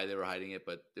why they were hiding it,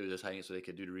 but they were just hiding it so they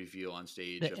could do the reveal on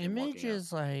stage. The image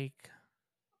is like,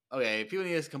 okay, people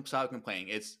need to stop complaining.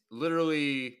 It's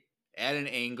literally at an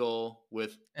angle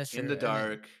with in the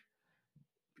dark.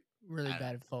 Really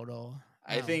bad photo.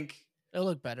 I think it'll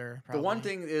look better. Probably. The one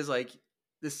thing is like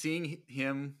seeing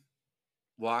him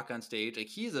walk on stage. Like,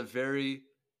 he's a very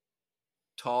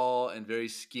tall and very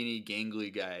skinny,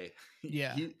 gangly guy.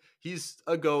 Yeah, he's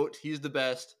a goat. He's the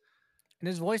best. And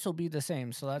his voice will be the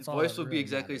same, so that's all. His voice will be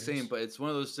exactly the same, but it's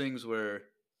one of those things where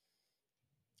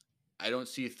I don't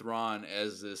see Thrawn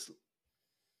as this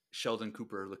Sheldon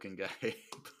Cooper looking guy.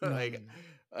 But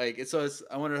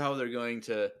I wonder how they're going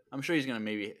to. I'm sure he's going to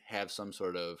maybe have some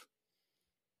sort of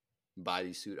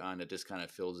bodysuit on that just kind of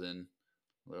fills in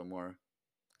a little more.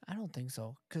 I don't think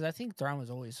so, because I think Thrawn was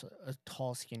always a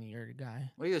tall, skinnier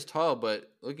guy. Well, he was tall,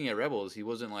 but looking at Rebels, he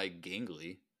wasn't like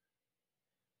gangly.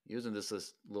 He wasn't just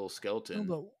this little skeleton.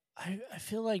 No, but I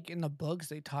feel like in the books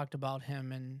they talked about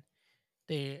him and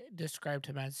they described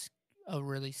him as a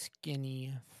really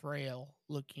skinny, frail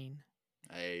looking.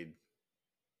 It's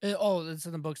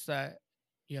in the books that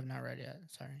you have not read yet.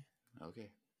 Sorry. Okay.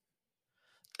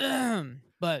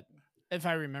 But if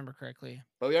I remember correctly.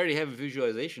 But we already have a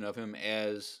visualization of him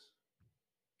as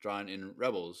drawn in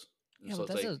Rebels. Yeah, so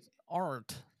but that's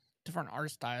art. Different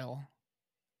art style.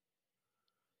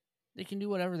 They can do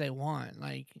whatever they want.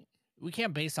 Like, we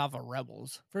can't base off of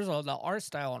Rebels. First of all, the art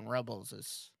style in Rebels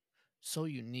is so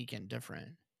unique and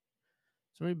different.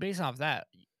 So we base off that.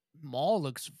 Maul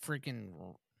looks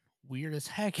freaking weird as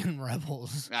heck in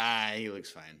Rebels. He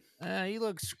looks fine. He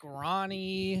looks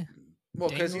scrawny. Well,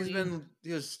 because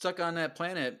he was stuck on that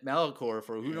planet Malachor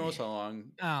for who knows how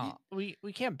long. Oh, we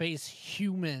can't base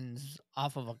humans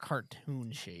off of a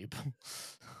cartoon shape.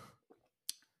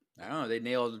 I don't know. They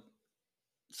nailed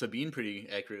Sabine pretty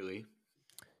accurately.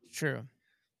 True.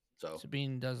 So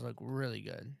Sabine does look really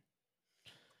good.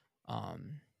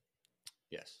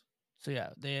 Yes. So yeah,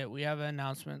 we have an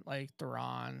announcement like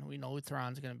Thrawn. We know who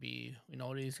Thrawn's gonna be. We know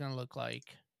what he's gonna look like,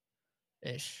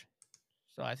 ish.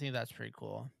 So I think that's pretty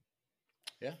cool.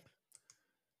 Yeah.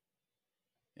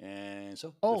 And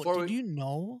so, did you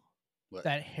know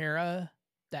that Hera,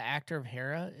 the actor of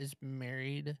Hera, is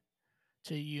married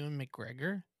to Ewan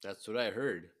McGregor? That's what I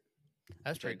heard.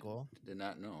 That's pretty cool. Did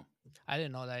not know. I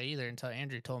didn't know that either until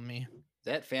Andrew told me.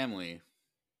 That family.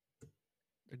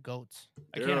 They're goats.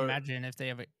 I can't imagine if they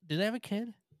have do they have a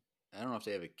kid? I don't know if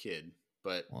they have a kid,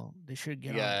 but they should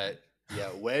get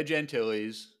on. Wedge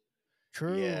Antilles.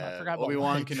 True. I forgot about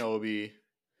Obi-Wan Kenobi,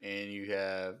 and you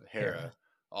have Hera,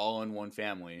 all in one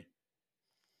family.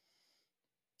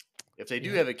 If they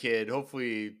do have a kid,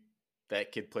 hopefully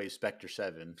that kid plays Spectre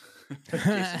 7.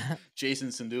 Jason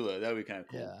Sindula. That would be kind of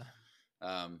cool. Yeah.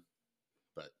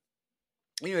 But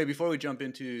Anyway, before we jump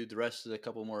into the rest of the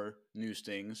couple more news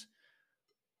things,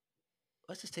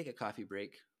 let's just take a coffee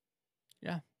break.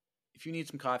 Yeah. If you need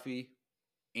some coffee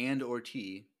and or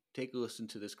tea, take a listen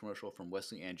to this commercial from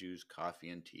Wesley Andrews Coffee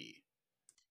and Tea.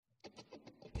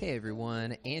 Hey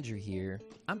everyone, Andrew here.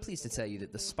 I'm pleased to tell you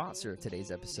that the sponsor of today's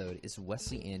episode is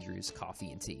Wesley Andrews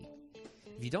Coffee and Tea.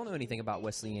 If you don't know anything about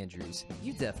Wesley Andrews,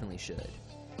 you definitely should.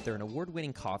 They're an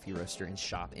award-winning coffee roaster and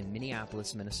shop in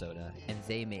Minneapolis, Minnesota, and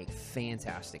they make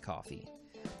fantastic coffee.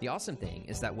 The awesome thing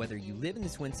is that whether you live in the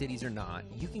Twin Cities or not,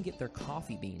 you can get their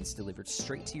coffee beans delivered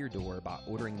straight to your door by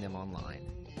ordering them online.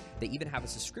 They even have a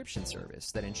subscription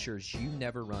service that ensures you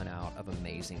never run out of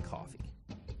amazing coffee.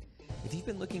 If you've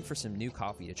been looking for some new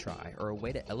coffee to try or a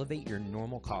way to elevate your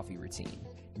normal coffee routine,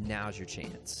 now's your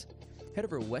chance. Head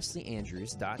over to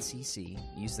wesleyandrews.cc,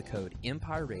 use the code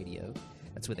Empire Radio,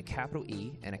 that's with a capital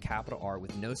E and a capital R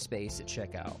with no space at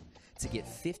checkout, to get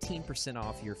 15%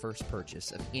 off your first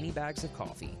purchase of any bags of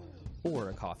coffee or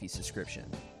a coffee subscription.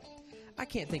 I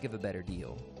can't think of a better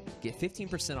deal. Get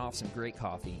 15% off some great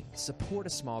coffee, support a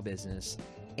small business,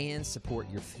 and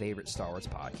support your favorite Star Wars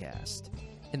podcast.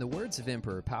 In the words of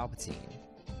Emperor Palpatine,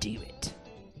 do it.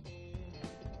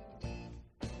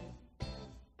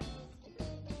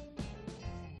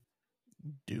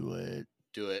 Do it.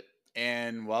 Do it.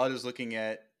 And while I was looking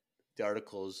at the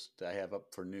articles that I have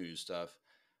up for news stuff,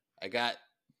 I got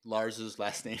Lars's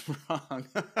last name wrong.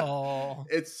 Oh.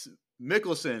 It's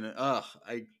Mikkelsen.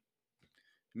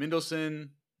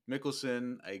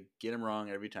 Mikkelsen. I get him wrong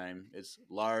every time. It's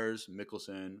Lars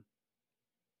Mikkelsen,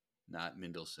 not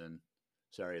Mendelsohn.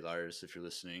 Sorry, Lars, if you're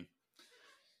listening.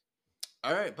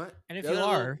 All right, but And if you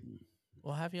are,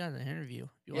 we'll have you on the interview.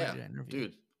 You want to do an interview.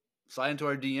 Dude, slide into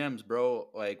our DMs, bro.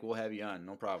 Like, we'll have you on,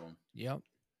 no problem. Yep.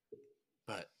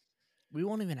 But we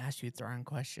won't even ask you Thrawn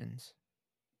questions.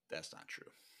 That's not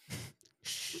true.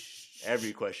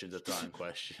 Every question's a Thrawn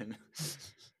question.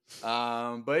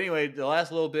 But anyway, the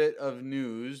last little bit of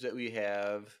news that we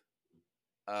have,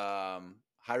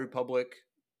 High Republic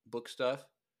book stuff.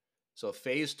 So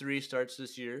Phase 3 starts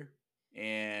this year,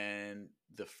 and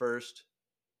the first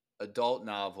adult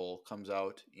novel comes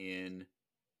out in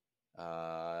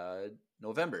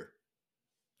November.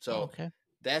 So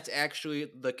that's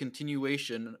actually the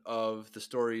continuation of the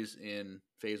stories in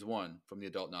Phase 1 from the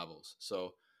adult novels.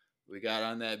 So we got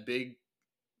on that big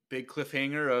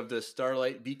cliffhanger of the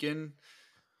Starlight Beacon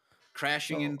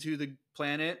crashing into the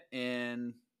planet,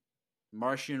 and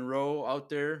Martian Row out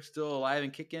there still alive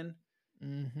and kicking.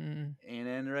 Mm-hmm. And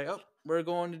then they're like, we're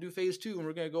going to do Phase 2, and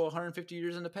we're going to go 150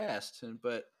 years in the past.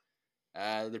 But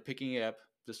they're picking it up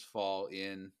this fall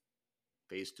in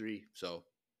Phase 3. So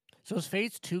is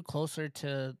Phase 2 closer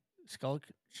to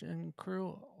Skeleton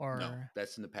Crew, or no?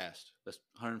 That's in the past. That's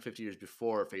 150 years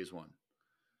before Phase 1.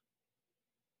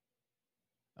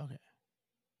 Okay.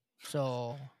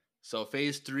 So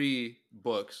Phase 3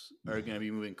 books are going to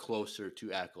be moving closer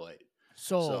to Acolyte.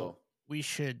 So we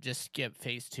should just skip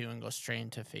Phase 2 and go straight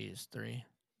into Phase 3. Is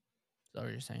that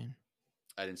what you're saying?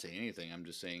 I didn't say anything. I'm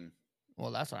just saying.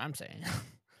 Well, that's what I'm saying.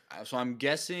 So I'm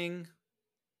guessing.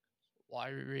 Why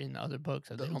are we reading the other books?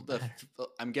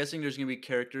 I'm guessing there's going to be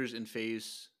characters in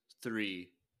Phase 3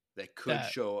 that could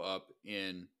show up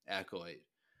in Acolyte.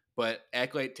 But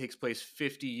Acolyte takes place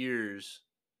 50 years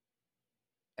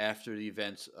after the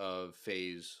events of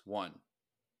Phase 1.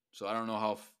 So I don't know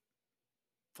how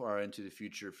far into the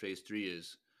future Phase 3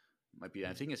 is. Might be,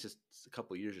 I think it's just a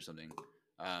couple of years or something.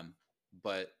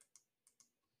 But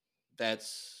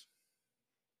there's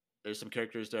some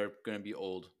characters that are going to be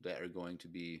old that are going to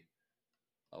be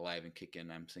alive and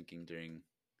kicking, I'm thinking, during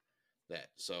that.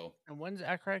 So, and when's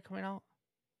Acolyte coming out?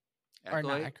 Acolyte?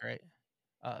 Or not Acolyte.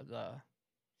 The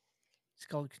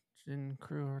Skeleton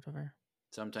Crew or whatever.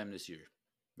 Sometime this year.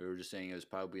 We were just saying it was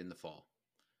probably in the fall.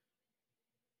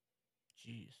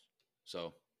 Jeez.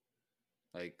 So,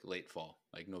 like late fall,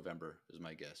 like November is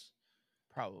my guess.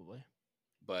 Probably.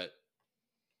 But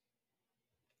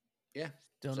yeah,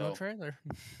 still no trailer.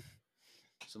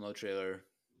 Still no trailer.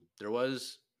 There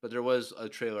was a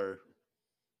trailer.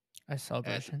 A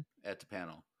celebration at the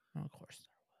panel. Oh, of course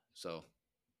there was. So,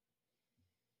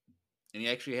 and you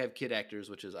actually have kid actors,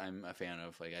 which is I'm a fan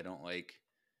of. Like, I don't like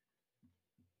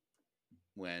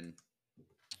when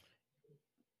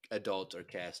adults are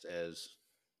cast as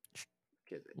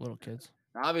little kids.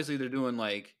 Now, obviously, they're doing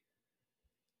like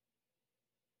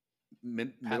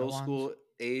middle school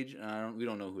age. We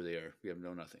don't know who they are. We have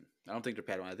nothing. I don't think they're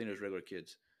Padawan. I think there's regular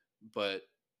kids, but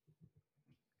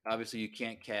obviously, you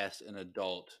can't cast an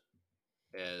adult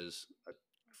as a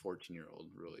 14-year-old,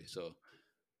 really. So,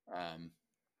 yeah.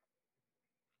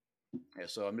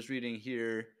 So I'm just reading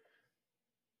here.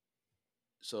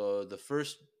 So the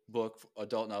first book,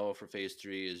 adult novel for Phase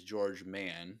 3, is George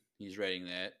Mann. He's writing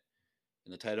that.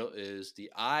 And the title is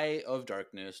The Eye of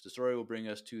Darkness. The story will bring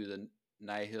us to the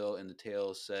Nihil, and the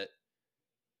tale is set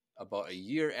about a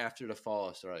year after the fall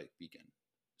of Starlight Beacon.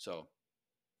 So,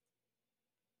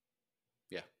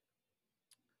 yeah.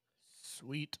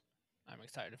 Sweet. I'm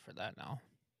excited for that now.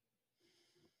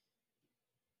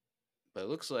 But it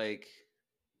looks like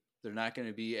they're not going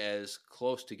to be as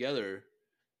close together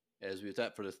as we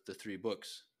thought for the 3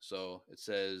 books. So it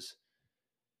says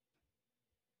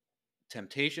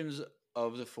Temptations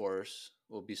of the Force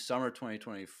will be summer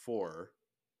 2024.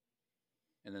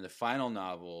 And then the final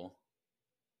novel,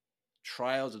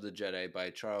 Trials of the Jedi by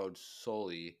Charles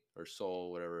Soule, or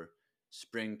Soule, whatever,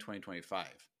 spring 2025.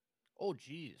 Oh,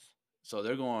 geez. So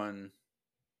they're going...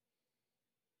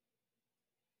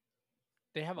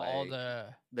 They have all the...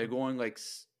 They're going like...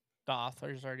 The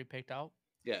authors already picked out?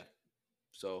 Yeah.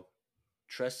 So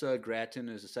Tressa Gratton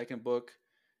is the second book,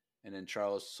 and then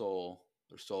Charles Soule,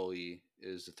 or Soule,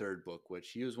 is the third book,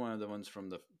 which he was one of the ones from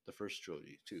the first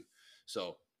trilogy, too.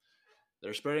 So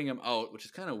they're spreading them out, which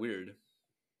is kind of weird.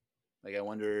 Like, I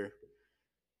wonder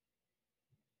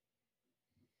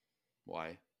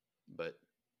why, but...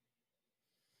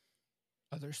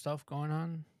 Other stuff going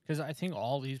on? Because I think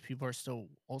all these people are still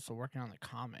also working on the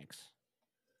comics.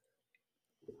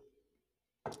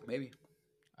 Maybe.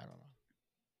 I don't know.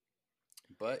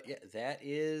 But, yeah, that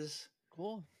is...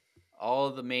 Cool. All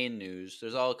of the main news.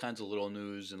 There's all kinds of little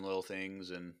news and little things,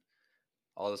 and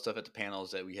all the stuff at the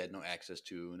panels that we had no access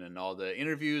to, and then all the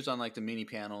interviews on like the mini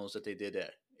panels that they did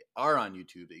are on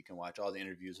YouTube that you can watch. All the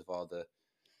interviews of all the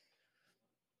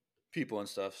people and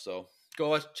stuff. So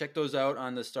go check those out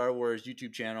on the Star Wars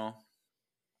YouTube channel.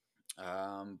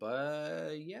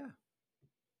 But yeah,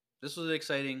 this was an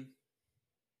exciting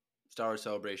Star Wars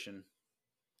celebration.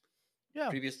 Yeah.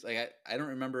 Previous, like I don't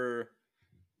remember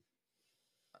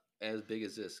as big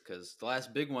as this, because the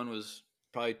last big one was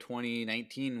probably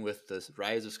 2019 with the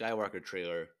Rise of Skywalker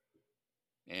trailer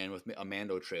and with a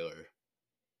Mando trailer.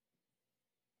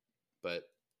 But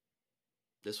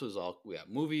this was all, we got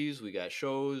movies, we got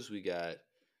shows, we got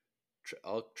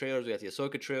all trailers. We got the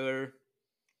Ahsoka trailer,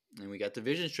 and we got the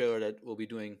Visions trailer that we'll be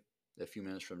doing a few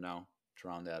minutes from now to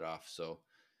round that off. So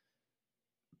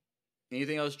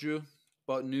anything else, Drew,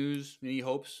 about news? Any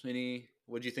hopes?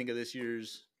 What do you think of this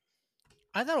year's?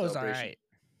 I thought it was all right.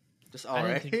 Just all right?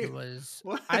 I didn't think it was...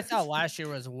 I thought last year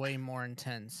was way more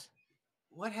intense.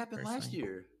 What happened last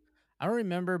year? I don't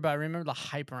remember, but I remember the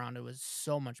hype around it was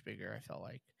so much bigger, I felt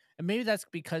like. And maybe that's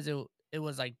because it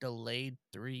was like delayed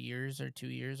 3 years or 2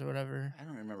 years or whatever. I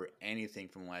don't remember anything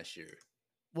from last year.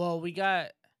 Well, we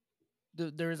got...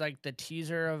 There was like the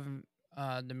teaser of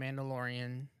The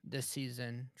Mandalorian this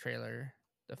season trailer,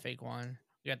 the fake one.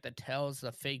 We got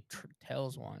the fake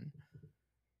Tales one.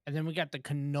 And then we got the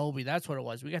Kenobi. That's what it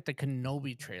was. We got the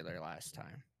Kenobi trailer last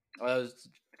time. Oh,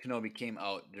 Kenobi came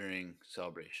out during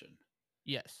Celebration.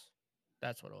 Yes,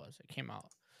 that's what it was. It came out.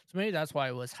 So maybe that's why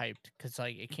it was hyped, because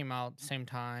like it came out the same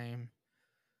time.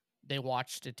 They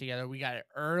watched it together. We got it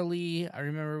early. I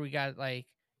remember we got like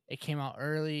it came out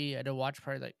early. I had to watch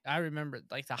part. Like I remember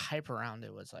like the hype around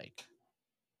it was like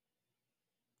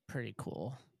pretty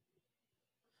cool.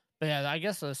 But yeah, I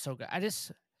guess it was so good.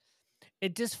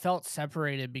 It just felt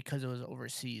separated because it was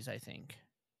overseas, I think,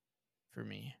 for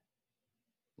me.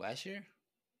 Last year?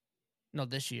 No,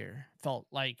 this year. Felt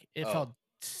like it felt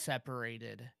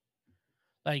separated.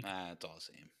 Like it's all the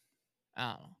same.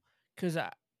 I don't know. Because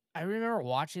I remember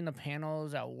watching the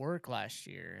panels at work last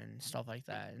year and stuff like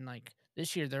that. And like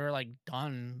this year, they were like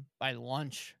done by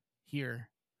lunch here.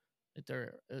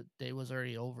 Their day was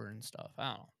already over and stuff. I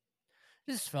don't know.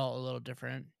 It just felt a little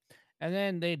different. And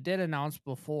then they did announce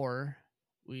before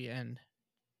we end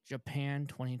Japan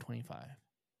 2025.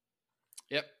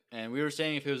 Yep. And we were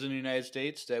saying if it was in the United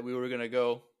States that we were going to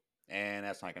go, and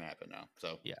that's not going to happen now.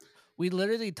 So yeah, we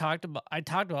literally I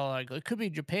talked about like it could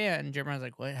be Japan. And Jeremiah's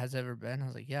like, what, has it ever been? I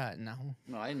was like, yeah, no,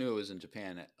 I knew it was in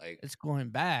Japan. Like it's going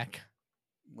back.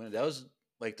 When that was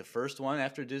like the first one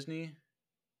after Disney.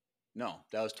 No,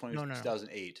 that was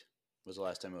 2008 was the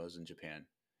last time it was in Japan.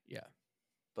 Yeah.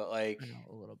 But like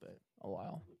a little bit, a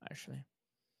while actually.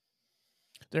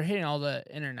 They're hitting all the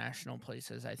international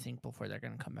places, I think, before they're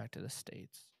going to come back to the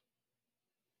States,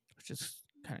 which is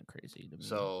kind of crazy to me.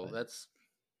 So that's,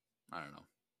 I don't know.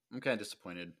 I'm kind of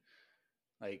disappointed.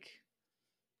 Like,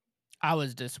 I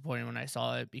was disappointed when I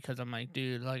saw it because I'm like,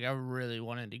 dude, like I really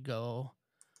wanted to go.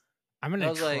 I'm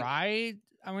gonna try.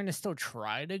 I'm gonna still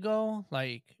try to go.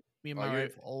 Like me and my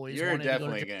wife always. You're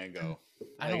definitely gonna go.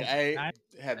 I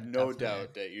have no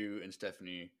doubt that you and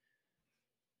Stephanie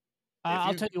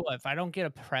I'll tell you what. If I don't get a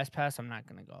press pass, I'm not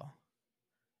gonna go.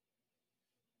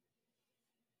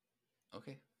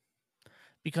 Okay.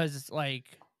 Because it's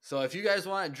like. So if you guys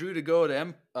want Drew to go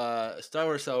to Star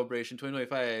Wars Celebration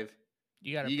 2025,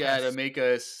 you gotta make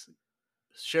us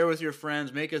share with your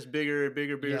friends, make us bigger,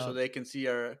 so they can see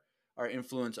our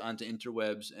influence onto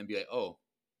interwebs and be like, oh,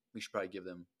 we should probably give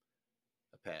them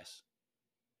a pass.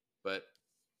 But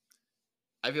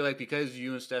I feel like because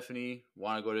you and Stephanie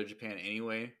want to go to Japan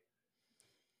anyway,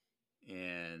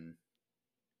 and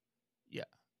yeah,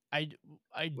 I do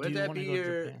want to go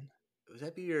to Japan. Would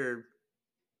that be your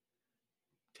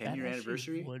 10-year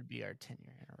anniversary? Would be our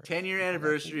 10-year anniversary. 10-year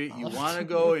anniversary. You want to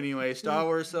go anyway. Star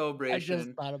Wars Celebration. I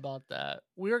just thought about that.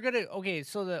 We were gonna. Okay,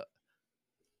 so the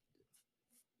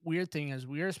weird thing is,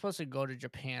 we were supposed to go to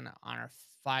Japan on our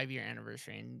 5-year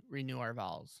anniversary and renew our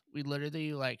vows. We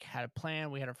literally like had a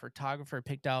plan. We had a photographer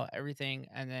picked out everything,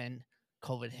 and then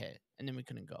COVID hit, and then we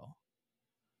couldn't go.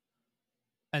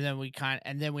 And then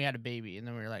we had a baby, and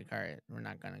then we were like, all right, we're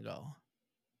not gonna go.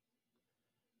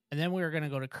 And then we were going to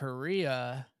go to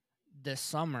Korea this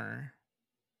summer.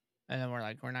 And then we're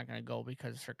like, we're not going to go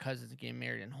because her cousin's getting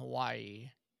married in Hawaii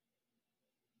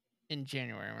in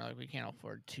January. And we're like, we can't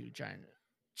afford 2 giant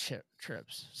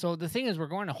trips. So the thing is, we're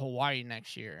going to Hawaii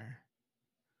next year.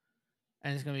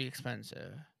 And it's going to be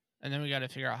expensive. And then we got to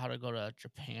figure out how to go to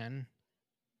Japan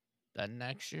that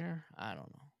next year. I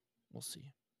don't know. We'll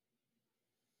see.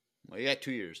 Well, you got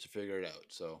 2 years to figure it out,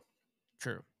 so.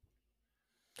 True.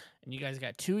 And you guys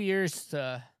got 2 years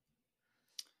to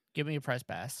give me a press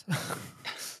pass.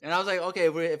 And I was like, okay,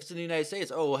 if it's in the United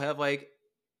States, we'll have like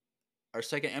our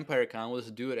second Empire Con. We'll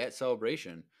just do it at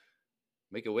Celebration.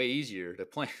 Make it way easier to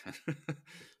plan.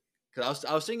 Because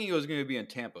I was thinking it was going to be in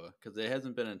Tampa, because it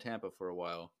hasn't been in Tampa for a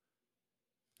while.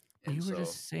 And you were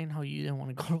just saying how you didn't want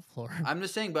to go to Florida. I'm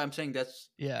just saying, that's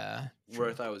where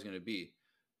I thought it was going to be.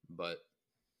 But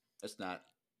that's not.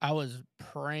 I was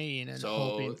praying and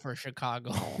hoping for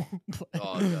Chicago.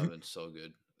 Oh, that would been so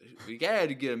good. We got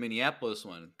to get a Minneapolis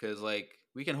one, because like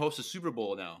we can host a Super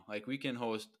Bowl now. Like we can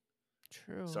host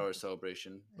Star Wars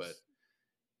Celebration. But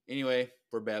anyway,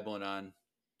 we're babbling on.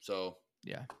 So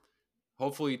yeah,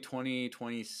 hopefully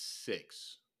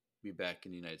 2026 be back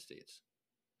in the United States.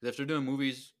 If they're doing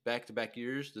movies back-to-back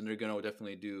years, then they're gonna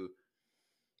definitely do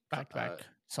back-to-back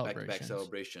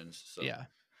celebrations. So yeah,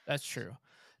 that's true.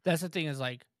 That's the thing is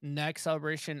like next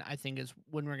Celebration, I think is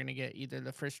when we're going to get either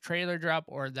the first trailer drop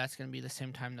or that's going to be the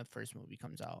same time the first movie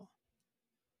comes out.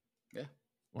 Yeah.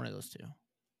 One of those two.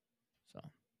 So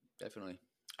definitely.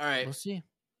 All right. We'll see.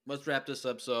 Let's wrap this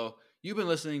up. So you've been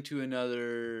listening to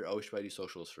another, should I do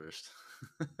socials first?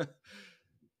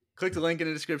 Click the link in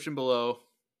the description below.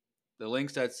 The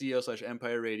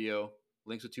links.co/Empire Radio.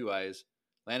 Links with 2 eyes.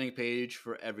 Landing page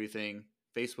for everything.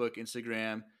 Facebook,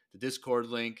 Instagram, the Discord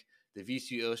link. The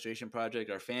VCU Illustration Project,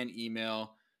 our fan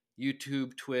email,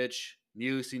 YouTube, Twitch,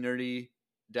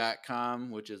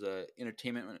 needlesslynerdy.com, which is an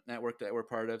entertainment network that we're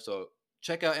part of. So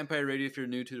check out Empire Radio if you're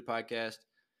new to the podcast.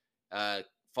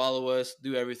 Follow us,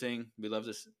 do everything. We love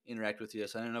to interact with you.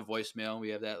 Send in a voicemail. We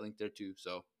have that link there too.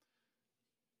 So,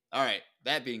 all right.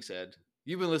 That being said,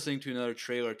 you've been listening to another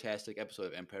trailer-tastic episode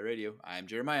of Empire Radio. I'm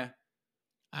Jeremiah.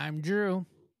 I'm Drew.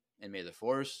 And may the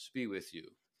Force be with you.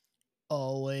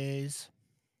 Always.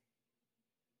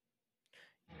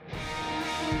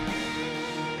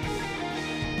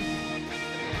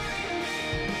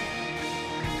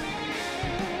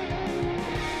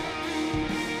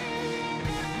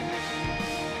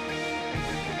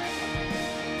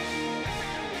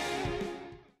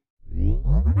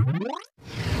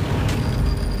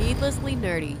 Needlessly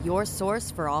Nerdy, your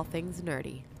source for all things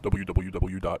nerdy.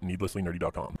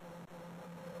 www.needlesslynerdy.com